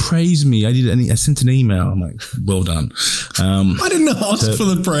 He's like, praise me. I sent an email. I'm like, well done. I didn't ask for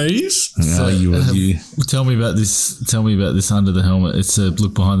the praise. So you. Tell me about this. Tell me about this Under the Helmet. It's a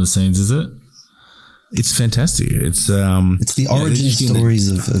look behind the scenes, is it? It's fantastic. It's the origin stories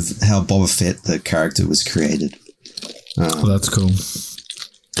of how Boba Fett, the character, was created. Well, that's cool.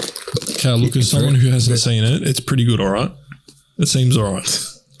 Okay, look, as someone who hasn't seen it, it's pretty good, all right? It seems all right.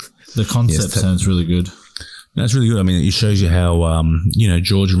 The concept sounds really good. That's really good. I mean, it shows you how,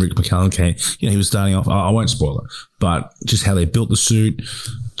 George and Rick McCallum came. He was starting off, I won't spoil it, but just how they built the suit,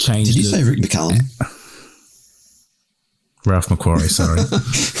 changed Did you say Rick McCallum? Ralph McQuarrie, sorry.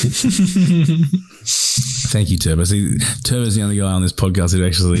 Thank you, Turbo. See, Turbo's the only guy on this podcast who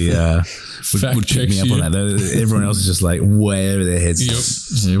actually would pick me up on that. Everyone else is just like way over their heads. Yep.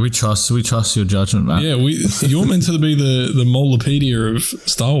 Yeah, we trust your judgment, mate. Yeah, you're meant to be the Molopedia of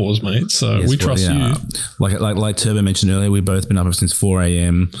Star Wars, mate. So we trust you. Like Turbo mentioned earlier, we've both been up since 4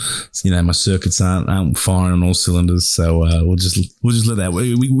 a.m. My circuits aren't firing on all cylinders, so we'll just let that.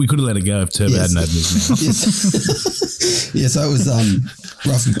 We could have let it go if Turbo hadn't opened his mouth. Yes. Yeah, so it was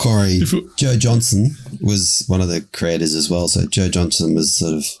Ralph McQuarrie. Joe Johnson was one of the creators as well. So Joe Johnson was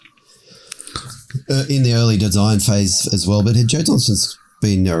sort of in the early design phase as well. But Joe Johnson's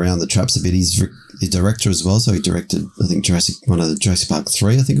been around the traps a bit. He's a director as well. So he directed, I think, one of the Jurassic Park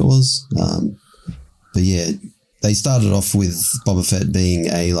 3, I think it was. But yeah, they started off with Boba Fett being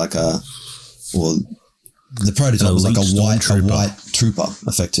the prototype was like a white trooper,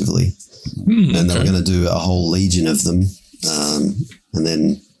 effectively. And they were going to do a whole legion of them. And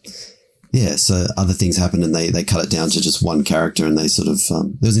then, so other things happened and they cut it down to just one character and they sort of,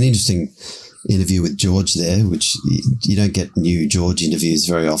 there was an interesting interview with George there, which you don't get new George interviews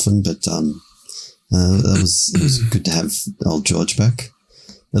very often, but it was good to have old George back.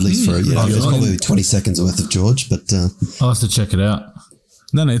 At least for, there's probably 20 seconds worth of George, but... I'll have to check it out.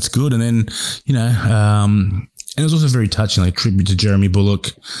 No, it's good. And then, and it was also very touching, like tribute to Jeremy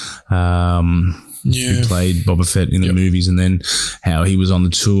Bulloch, who played Boba Fett in the movies, and then how he was on the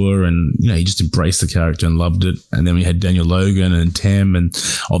tour and, he just embraced the character and loved it. And then we had Daniel Logan and Tam, and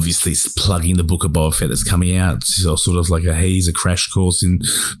obviously plugging the book of Boba Fett that's coming out. So sort of like a crash course in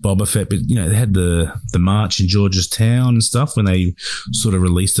Boba Fett. But, they had the march in George's Town and stuff when they sort of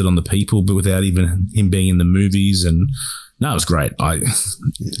released it on the people, but without even him being in the movies. And no, it was great. I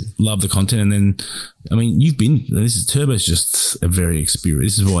love the content. And then, Turbo's just a very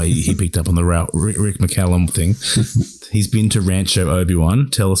experienced. This is why he picked up on the Rick McCallum thing. He's been to Rancho Obi-Wan.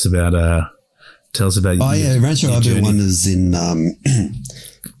 Tell us about Rancho Obi-Wan is in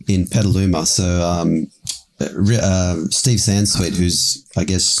Petaluma. So Steve Sansweet, who's, I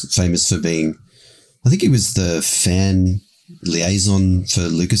guess, famous for being, I think he was the fan liaison for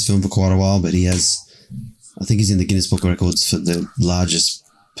Lucasfilm for quite a while, but I think he's in the Guinness Book of Records for the largest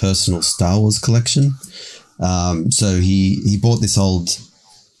personal Star Wars collection. So he bought this old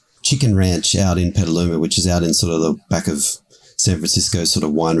chicken ranch out in Petaluma, which is out in sort of the back of San Francisco sort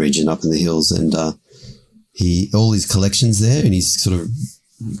of wine region up in the hills. And all his collections there, and he's sort of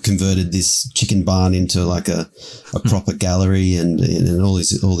converted this chicken barn into like a proper gallery and all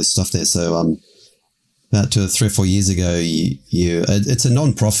this stuff there. So about 3 or 4 years ago, it's a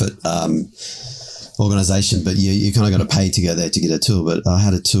non-profit organisation, but you kind of got to pay to go there to get a tour. But I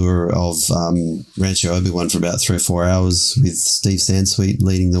had a tour of Rancho Obi-Wan for about 3 or 4 hours with Steve Sansweet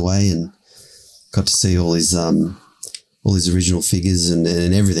leading the way, and got to see all his original figures and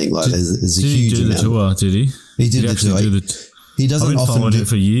everything. Like there's a huge amount. Did he do the tour? Did he? He did the tour. He doesn't I've been often following do it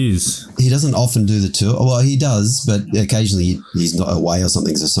for years. He doesn't often do the tour. Well, he does, but occasionally he's not away or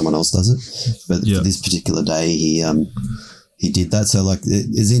something, so someone else does it. But for this particular day, he did that. So like,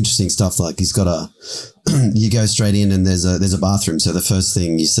 it's interesting stuff. Like he's got you go straight in and there's a bathroom. So the first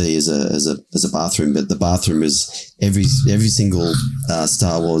thing you see is a bathroom, but the bathroom is every single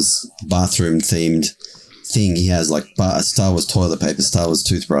Star Wars bathroom themed thing he has, like Star Wars toilet paper, Star Wars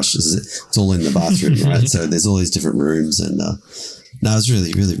toothbrushes. It's all in the bathroom, right? So there's all these different rooms, and no, it's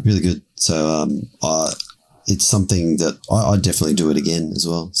really, really, really good. So it's something that I'd definitely do it again as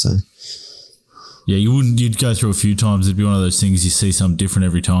well. So yeah, you'd go through a few times. It'd be one of those things you see something different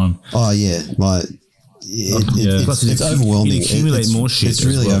every time. Oh yeah, it's overwhelming. You accumulate more shit. It's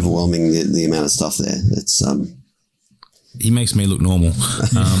really overwhelming the amount of stuff there. It's He makes me look normal.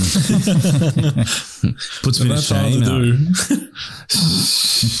 Puts me to shame.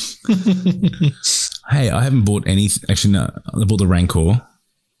 Hey, I haven't bought any. Actually, no. I bought the Rancor.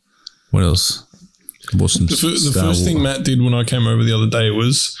 What else? I bought some the first thing Matt did when I came over the other day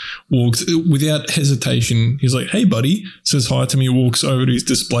was walked without hesitation. He's like, "Hey, buddy," says hi to me, walks over to his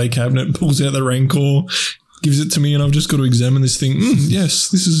display cabinet, pulls out the Rancor, gives it to me, and I've just got to examine this thing. Yes,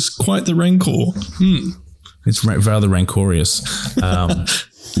 this is quite the Rancor. It's rather rancorous. No,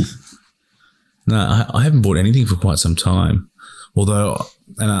 I haven't bought anything for quite some time. Although,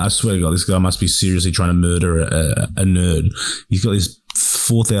 and I swear to God, this guy must be seriously trying to murder a nerd. He's got this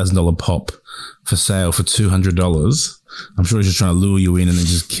 $4,000 pop for sale for $200. I'm sure he's just trying to lure you in and then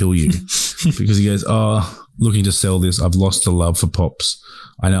just kill you. Because he goes, looking to sell this. I've lost the love for pops.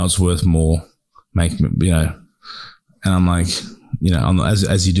 I know it's worth more. And I'm like,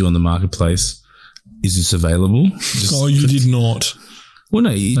 as you do on the marketplace, is this available? You did not. Well,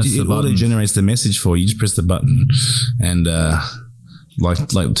 no, it auto generates the message for you. You just press the button, and like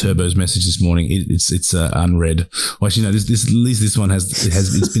Turbo's message this morning, it's unread. Well, actually, no, at least this one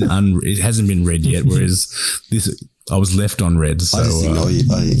it hasn't been read yet. Whereas this, I was left on read. So I just ignored you.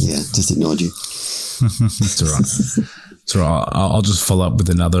 Just ignored you. It's all right. It's all right. I'll just follow up with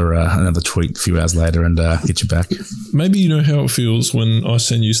another tweet a few hours later and get you back. Maybe you know how it feels when I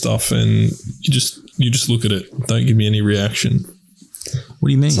send you stuff and you just look at it. Don't give me any reaction. What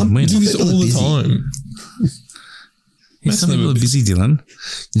do you mean? You do this all the time. Some people are busy, Dylan.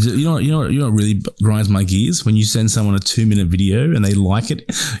 You know what really grinds my gears? When you send someone a 2-minute video and they like it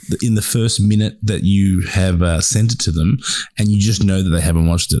in the first minute that you have sent it to them, and you just know that they haven't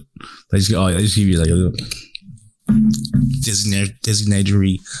watched it. They just give you like a little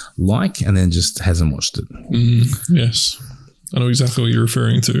designatory like, and then just hasn't watched it. Yes, I know exactly what you're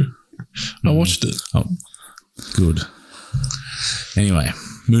referring to. I watched it. Oh, good. Anyway,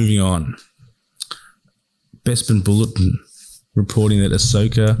 moving on. Bespin Bulletin reporting that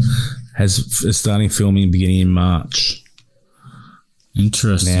Ahsoka is starting filming beginning in March.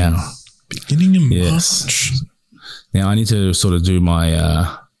 Interesting. Now, beginning in March. Now I need to sort of do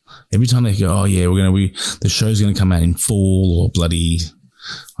my every time they go, the show's gonna come out in fall or bloody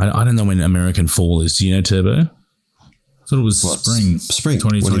I don't know when American fall is. Do you know, Turbo? I thought it was spring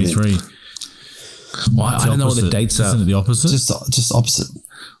 2023. Well, I don't know what the dates are. Isn't it the opposite? Just opposite.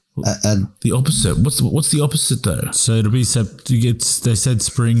 The opposite. What's the opposite though? So it'll be they said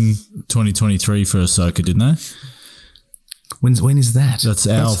spring 2023 for Ahsoka, didn't they? When is that? That's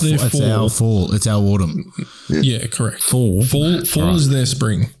our fall. It's our autumn. Yeah, correct. Fall right. Is their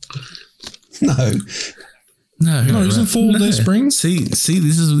spring. No, isn't fall their spring? See,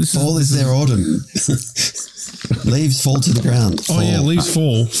 this fall is their autumn. Leaves fall to the ground. Fall. Oh yeah, leaves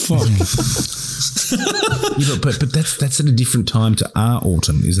fall. Fuck. Yeah, but that's at a different time to our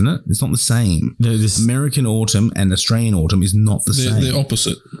autumn, isn't it? It's not the same. No, this American autumn and Australian autumn is not the same. They're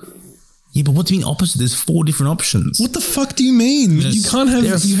opposite. Yeah, but what do you mean opposite? There's 4 different options. What the fuck do you mean? You can't have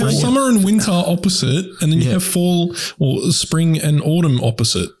have summer and winter opposite, and then you have fall or spring and autumn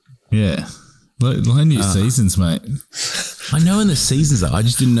opposite. Yeah. Learn your seasons, mate. I know in the seasons, I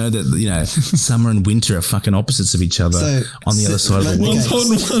just didn't know that, summer and winter are fucking opposites of each other on the other side of the world. One's hot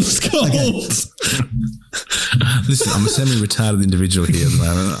and one's cold. Listen, I'm a semi-retarded individual here at the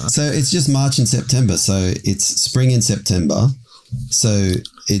moment. So it's just March and September. So it's spring in September. So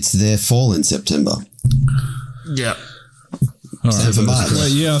it's their fall in September. Yeah. All right. For March.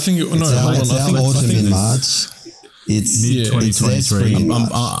 Wait, yeah, I think hold on. It's our autumn in March. It's mid-2023.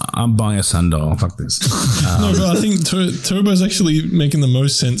 I'm buying a sundial. Fuck this. No, but I think Turbo's actually making the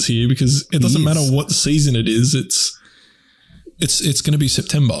most sense here because it doesn't matter what season it is. It's going to be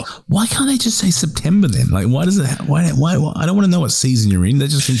September. Why can't they just say September then? Like, why does it? Why? I don't want to know what season you're in. That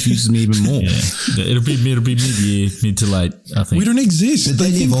just confuses me even more. Yeah. It'll be mid-year, mid to late. I think we don't exist. But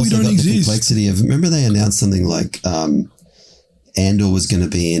then you've also got the complexity of. Remember, they announced something like Andor was going to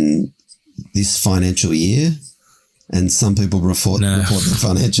be in this financial year. And some people report the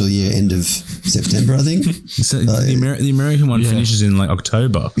financial year end of September, I think. So the American one finishes in like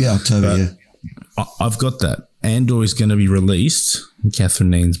October. Yeah, October, I've got that. Andor is going to be released. Catherine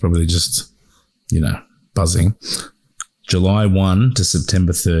Neen's probably just, buzzing. July 1 to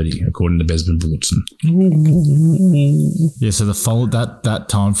September 30, according to Besman Bulletin. Yeah, so that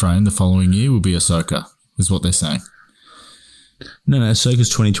time frame, the following year, will be Ahsoka, is what they're saying. No, Ahsoka's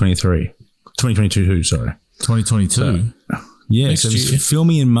 2023. 2022, sorry. 2022? Yeah, so it's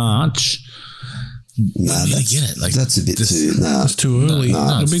filming in March. Nah, that's a bit too. Nah, It's too early.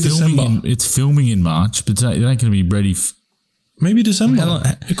 It'll be December. It's filming in March, but it ain't going to be ready. Maybe December.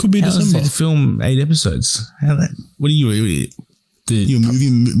 It could be December. How film 8 episodes? What are you? You're a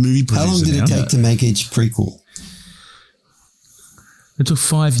movie producer. how long did it take to make each prequel? It took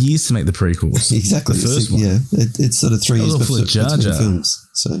 5 years to make the prequels. Exactly. The first one. Yeah, it's sort of 3 years full of Jar between Jar. films.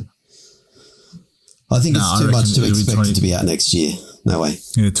 So I think it's too much to expect it to be out next year. No way.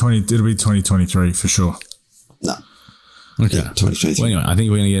 Yeah, it'll be 2023 for sure. No. Okay. Yeah, 2023. Well, anyway, I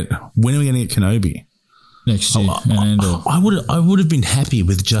think we're going to get. When are we going to get Kenobi? Next year. and Andor. I would have been happy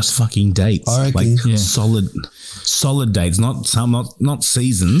with just fucking dates. I reckon. Solid dates, not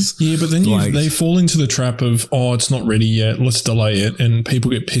seasons. Yeah, but then they fall into the trap of, it's not ready yet, let's delay it, and people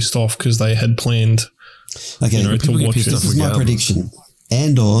get pissed off because they had planned. Okay, to watch it. this is my prediction.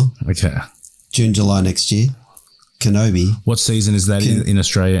 Andor, Okay. June, July next year. Kenobi. What season is that in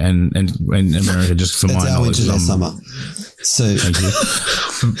Australia and America? Just for That's my our knowledge. winter, their summer. So, and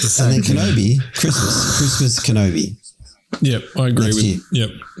then Kenobi, Christmas Kenobi. Yep, I agree Next with year. Yep.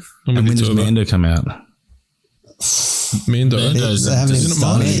 And when does Mando come out? Mando. They haven't even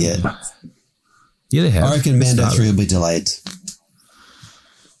started it yet. Yeah, they have. I reckon Mando 3 will be delayed.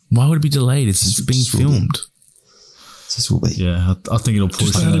 Why would it be delayed? It's being filmed. This will be. Yeah, I think it'll push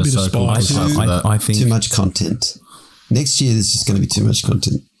Just add a bit of spice. I think Too much content. Next year, there's just going to be too much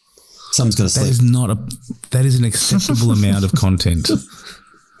content. Someone's got to that sleep. that is an acceptable amount of content.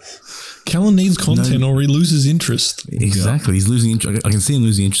 Callan needs content or he loses interest. Exactly, he's losing interest. I can see him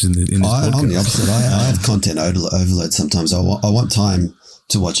losing interest in this podcast. I'm the opposite. I have content overload sometimes. I want time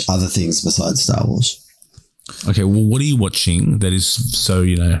to watch other things besides Star Wars. Okay, well, what are you watching that is so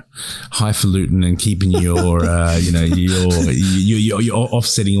highfalutin and keeping your you're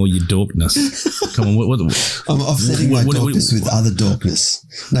offsetting all your dorkness? Come on, what I'm offsetting my dorkness with other dorkness.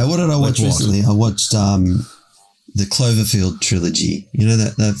 No, what did I watch recently? I watched the Cloverfield trilogy. You know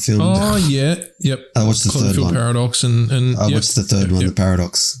that film? Oh, yeah. Yep. I watched the third one. Paradox and I watched the third one, The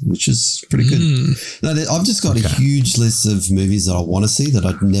Paradox, which is pretty good. No, I've just got a huge list of movies that I want to see that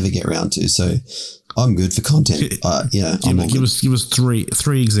I'd never get around to. So I'm good for content. Give us three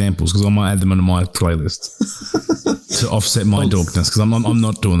examples because I might add them into my playlist to offset my dorkness because I'm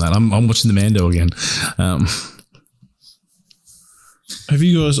not doing that. I'm watching the Mando again. Have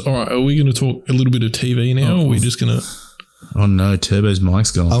you guys? All right, are we going to talk a little bit of TV now, or are we just going to? Oh no, Turbo's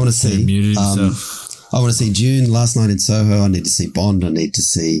mic's gone. I want to see. Muted himself. I want to see June, Last Night in Soho. I need to see Bond. I need to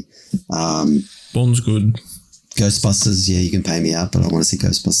see Bond's good. Ghostbusters. Yeah, you can pay me out, but I want to see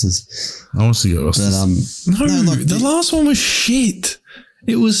Ghostbusters. I want to see Ghostbusters. But the last one was shit.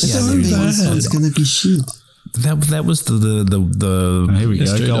 It was so this bad. one's going to be shit. That was the Here we go.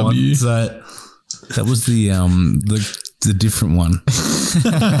 SJW. Go on. So, that was the different one.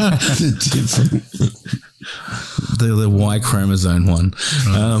 The Y chromosome one.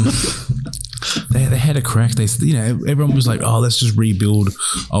 They had a crack. Everyone was like, "Oh, let's just rebuild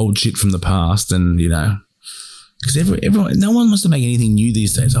old shit from the past," and because everyone, no one wants to make anything new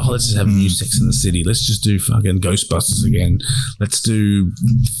these days. Oh, let's just have new Sex in the City. Let's just do fucking Ghostbusters again. Let's do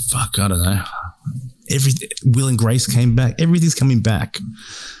I don't know. Will and Grace came back. Everything's coming back.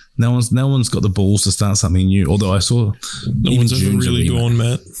 No one's got the balls to start something new. Although I saw No one's ever really gone,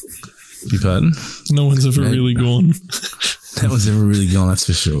 Matt. You pardon? No one's ever really gone. No one's ever really gone. That's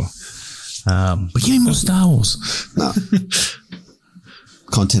for sure. But give me more Star Wars. No.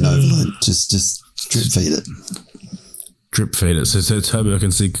 Content overload. Just drip feed it. Drip feed it. So Turbo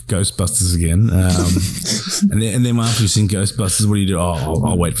can see Ghostbusters again. and then after you've seen Ghostbusters, what do you do? Oh,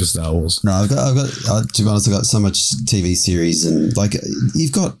 I'll wait for Star Wars. No, I've got to be honest, I've got so much TV series and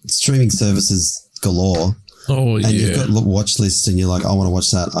you've got streaming services galore. Oh, yeah. And you've got watch lists and you're like, I want to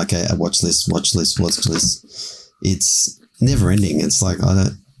watch that. Okay, a watch list. It's never ending. It's like,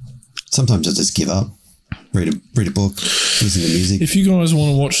 sometimes I just give up. Read a book, listen to music. If you guys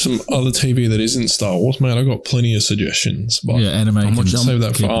want to watch some other TV that isn't Star Wars, mate, I've got plenty of suggestions. But anime. I'll save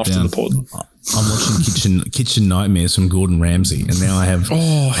that for after the pod. I'm watching Kitchen Nightmares from Gordon Ramsay, and now I have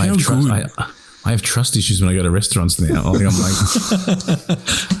I have trust issues when I go to restaurants now. I'm like,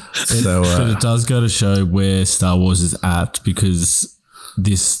 but it does go to show where Star Wars is at because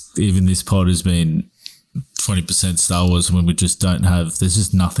this pod has been 20% Star Wars when we just don't have. There's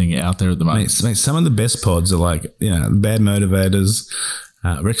just nothing out there at the moment. Mate, some of the best pods are like, bad motivators,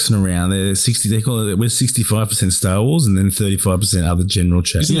 Rexing around. They're 60. They call it. We're 65% Star Wars, and then 35% other general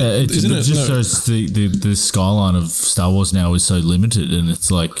chat. It just shows the skyline of Star Wars now is so limited, and it's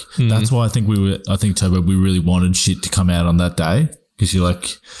like that's why I think Turbo, we really wanted shit to come out on that day, because you're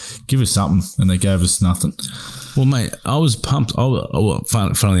like, give us something, and they gave us nothing. Well, mate, I was pumped.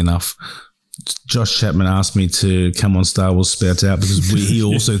 Funnily enough, Josh Chapman asked me to come on Star Wars Spouts Out because he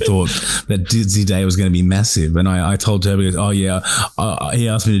also thought that Disney Day was going to be massive. And I told Toby, he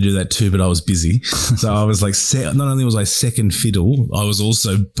asked me to do that too, but I was busy. So I was like, not only was I second fiddle, I was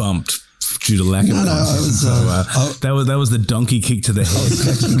also bumped due to lack of time. That was the donkey kick to the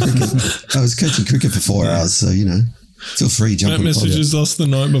head. I was coaching cricket for 4 hours, so, feel free, jump on Matt messages us the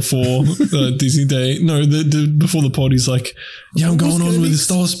night before Disney Day. No, before the pod, he's like, I'm going on with the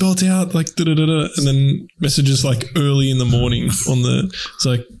Star Wars Spelt Out, like, da-da-da-da. And then messages like early in the morning it's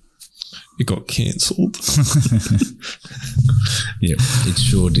like, it got cancelled. Yeah, it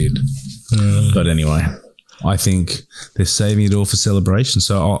sure did. But anyway, I think they're saving it all for celebration.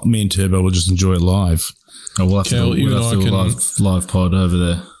 So me and Turbo will just enjoy it live. We'll have to do a live pod over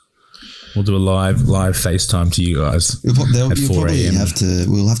there. We'll do a live FaceTime to you guys at 4 a.m.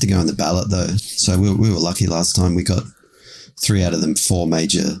 We'll have to go on the ballot though. So we were lucky last time. We got 3 out of them 4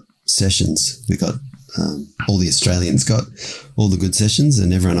 major sessions. We got all the Australians got all the good sessions,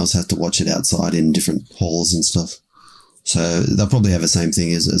 and everyone else had to watch it outside in different halls and stuff. So they'll probably have the same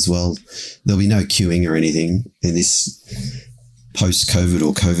thing as well. There'll be no queuing or anything in this post-COVID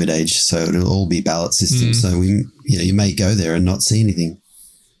or COVID age. So it'll all be ballot system. So you may go there and not see anything.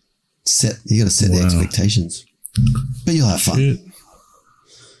 You got to set the expectations, but you'll have fun.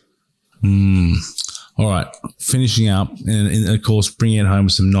 All right, finishing up, and of course, bringing it home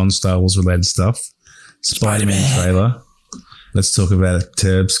with some non-Star Wars related stuff. Spider-Man trailer. Let's talk about it,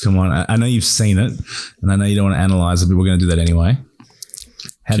 Turbs. Come on, I know you've seen it, and I know you don't want to analyze it, but we're going to do that anyway.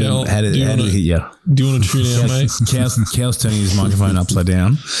 How did it hit you? Do you want to tune out, mate? Cal's turning his microphone upside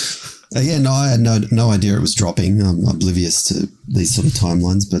down. I had no idea it was dropping. I'm oblivious to these sort of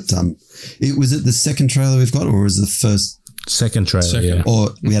timelines, but was it the second trailer we've got, or was it the first? Second trailer, yeah. Or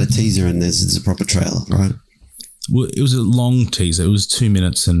we had a teaser and there's a proper trailer, right? Well, it was a long teaser. It was 2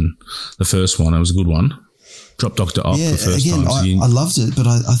 minutes, and the first one, it was a good one. Drop Dr. Ock the first time. I loved it, but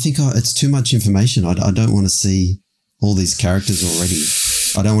I think it's too much information. I don't want to see all these characters already.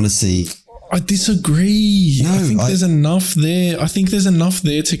 I don't want to see... I disagree. No, I think there's enough there. I think there's enough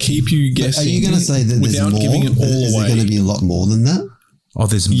there to keep you guessing. Are you going to say that there's more? Giving it all is away? there going to be a lot more than that? Oh,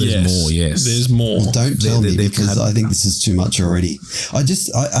 there's more, yes. There's more. Well, don't tell me, because I think this is too much already. I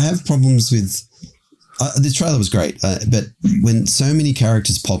have problems with... the trailer was great, but when so many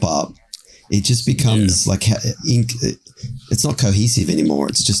characters pop up, it just becomes like ink. It's not cohesive anymore.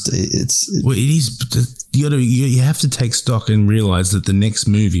 It's just well, it is. You have to take stock and realize that the next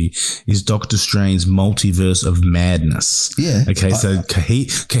movie is Doctor Strange's Multiverse of Madness. Yeah. Okay, so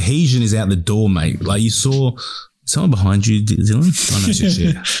cohesion is out the door, mate. Like, you saw someone behind you, Dylan. Oh, no, it's just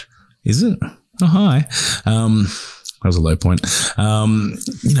you. Is it? Oh, hi. That was a low point.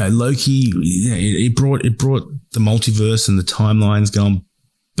 Loki. It brought the multiverse and the timelines going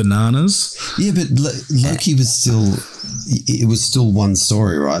bananas. Yeah, but Loki was still one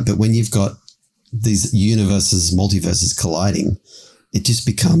story, right? But when you've got these multiverses colliding, it just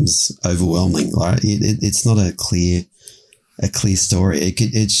becomes overwhelming. Right? It's not a clear story.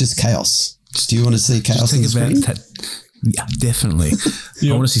 It's just chaos. Do you want to see chaos on the screen? Yeah, definitely.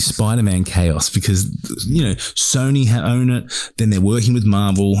 I want to see Spider-Man chaos, because, Sony own it, then they're working with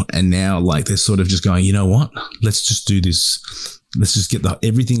Marvel, and now they're sort of just going, you know what? Let's just do this. Let's just get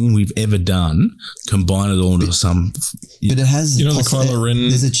everything we've ever done, combine it all into some. But it has, the Kylo Ren.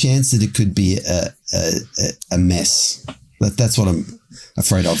 There's a chance that it could be a mess. That's what I'm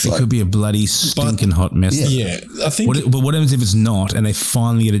afraid of. It could be a bloody stinking hot mess. Yeah, I think. But what happens if it's not, and they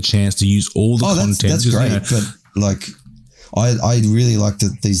finally get a chance to use all the content? That's great. But I really liked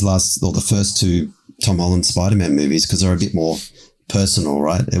the first 2 Tom Holland Spider-Man movies, because they're a bit more personal,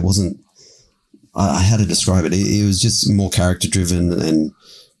 right? It wasn't. How to describe it? It was just more character driven, and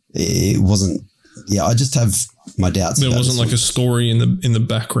it wasn't. Yeah, I just have my doubts. There wasn't like a story in the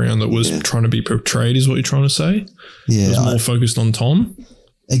background that was trying to be portrayed, is what you're trying to say? Yeah, it was more focused on Tom.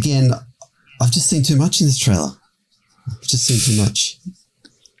 Again, I've just seen too much in this trailer. I've just seen too much.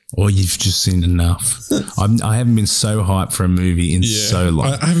 Or you've just seen enough. I haven't been so hyped for a movie in so long.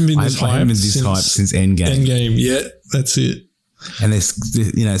 I haven't been this hyped since Endgame. Endgame, yeah, that's it. And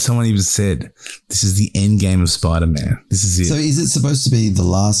someone even said, this is the end game of Spider-Man. This is it. So is it supposed to be the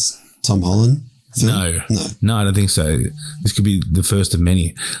last Tom Holland film? No, I don't think so. This could be the first of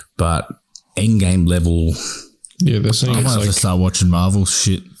many, but Endgame level. Yeah, they're saying I might it's have to like, start watching Marvel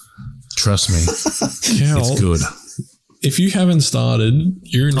shit. Trust me, Cal, it's good. if you haven't started,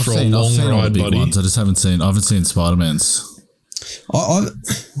 you're in for a long all the ride, big buddy. ones. I haven't seen Spider-Man's.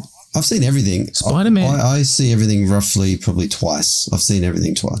 I've seen everything. Spider-Man. I see everything roughly probably twice. I've seen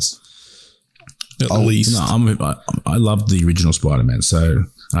everything twice. At least. No, I love the original Spider-Man, so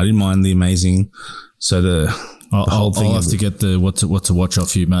I didn't mind the Amazing. So the whole thing. I'll have to get the what to watch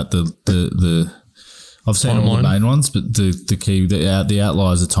off you, Matt. The I've seen all the Timeline. main ones, but the key the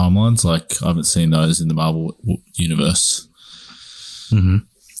outliers, the timelines, like I haven't seen those in the Marvel universe. It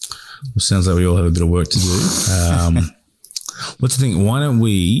sounds like we all have a bit of work to do. What's the thing? Why don't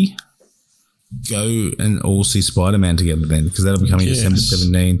we go and all see Spider-Man together then? Because that'll be coming December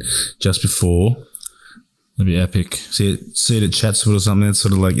 17, just before. That'd be epic. See it at Chatswood or something. It's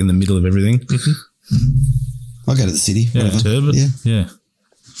sort of like in the middle of everything. I'll go to the city. Yeah, Whatever. Turbot? Yeah.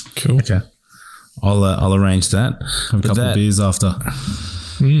 Cool. Okay. I'll arrange that. Have a couple of beers after.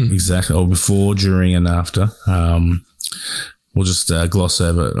 Exactly. Or before, during, and after. We'll just gloss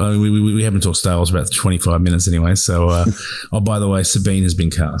over. I mean, we haven't talked Star Wars about 25 minutes anyway. So, by the way, Sabine has been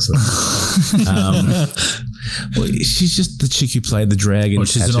cast. Well, she's just the chick who played the dragon.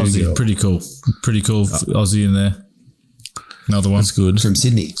 She's an tattoo Aussie. girl. Pretty cool Aussie in there. Another one. That's good. From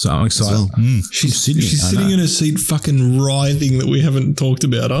Sydney. So I'm excited. Well. She's Sydney. She's I sitting know. in her seat fucking writhing that we haven't talked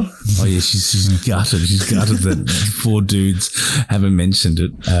about her. Oh yeah, she's gutted. She's gutted that 4 dudes haven't mentioned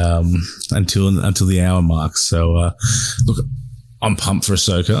it until the hour mark. So look, I'm pumped for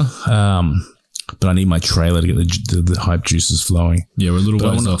Ahsoka, but I need my trailer to get the hype juices flowing. Yeah, we're a little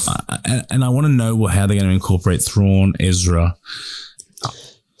But ways off. and I want to know how they're going to incorporate Thrawn, Ezra.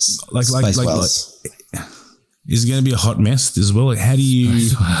 Space Whales. Is it going to be a hot mess as well? Like, how do you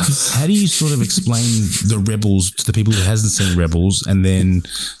sort of explain the Rebels to the people who hasn't seen Rebels, and then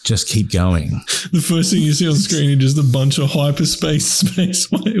just keep going? The first thing you see on screen is just a bunch of hyperspace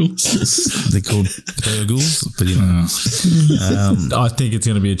space whales. They're called Purgles, but you know. I think it's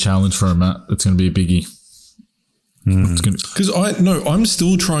going to be a challenge for him, Matt. It's going to be a biggie. It's going to, Because I'm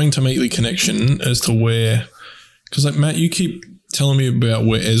still trying to make the connection as to where, because like Matt, you keep telling me about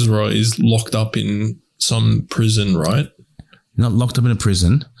where Ezra is locked up in some prison, right? Not locked up in a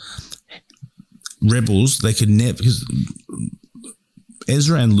prison. Rebels, they could never, because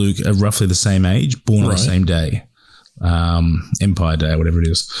Ezra and Luke are roughly the same age, born on the same day, Empire Day, whatever it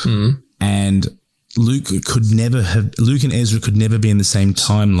is. And Luke and Ezra could never be in the same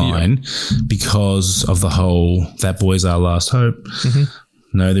timeline because of the whole, that boy's our last hope.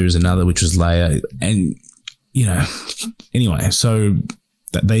 No, there is another, which was Leia. And, you know, anyway, so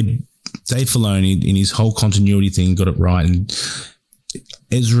that Dave Filoni, in his whole continuity thing, got it right. And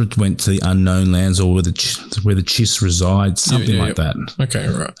Ezra went to the unknown lands, or where the Chiss resides, something like that. Okay,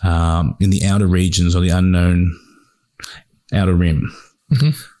 right. In the outer regions, or the unknown outer rim.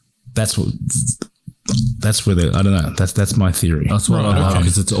 That's where they. I don't know. That's my theory. that's what I love,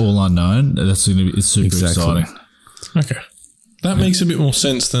 because it's all unknown. That's going to be, it's super exciting. Okay. That makes a bit more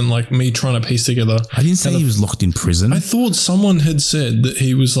sense than like me trying to piece together. I didn't say he was locked in prison. I thought someone had said that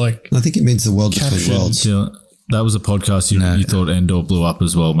he was like, I think it means the world between Captured. worlds. Yeah, that was a podcast you thought Endor blew up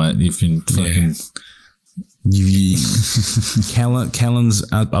as well, mate. You've been fucking... Callan's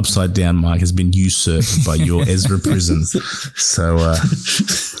upside down mic has been usurped by your Ezra prison. So I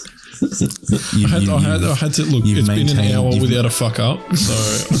had to look. It's been an hour without a fuck up, so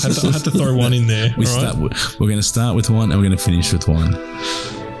I had to throw one in there. We're going to start with one and we're going to finish with one.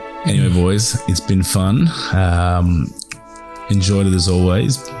 Anyway, boys, it's been fun. Enjoyed it as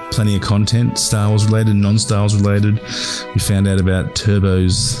always. Plenty of content, Star Wars related, non-Star Wars related. We found out about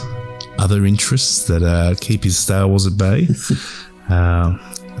Turbo's other interests that keep his Star Wars at bay.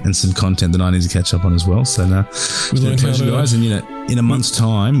 And some content that I need to catch up on as well. So now, it's been a pleasure, guys. And in a month's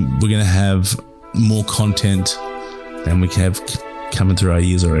time, we're going to have more content than we have coming through our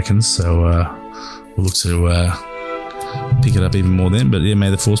ears, I reckon. So we'll look to pick it up even more then. But yeah,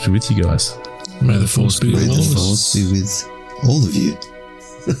 may the Force be with you guys. May the Force be with May the us. Force be with all of you.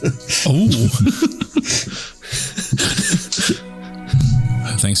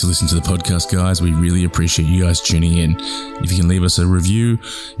 Thanks for listening to the podcast, guys. We really appreciate you guys tuning in. If you can leave us a review,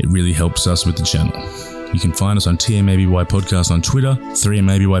 it really helps us with the channel. You can find us on TMABY Podcast on Twitter,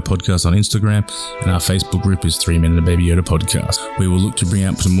 3MABY Podcast on Instagram, and our Facebook group is 3 Men and a Baby Yoda Podcast. We will look to bring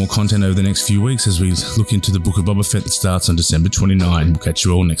out some more content over the next few weeks as we look into the Book of Boba Fett that starts on December 29. We'll catch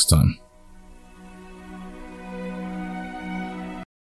you all next time.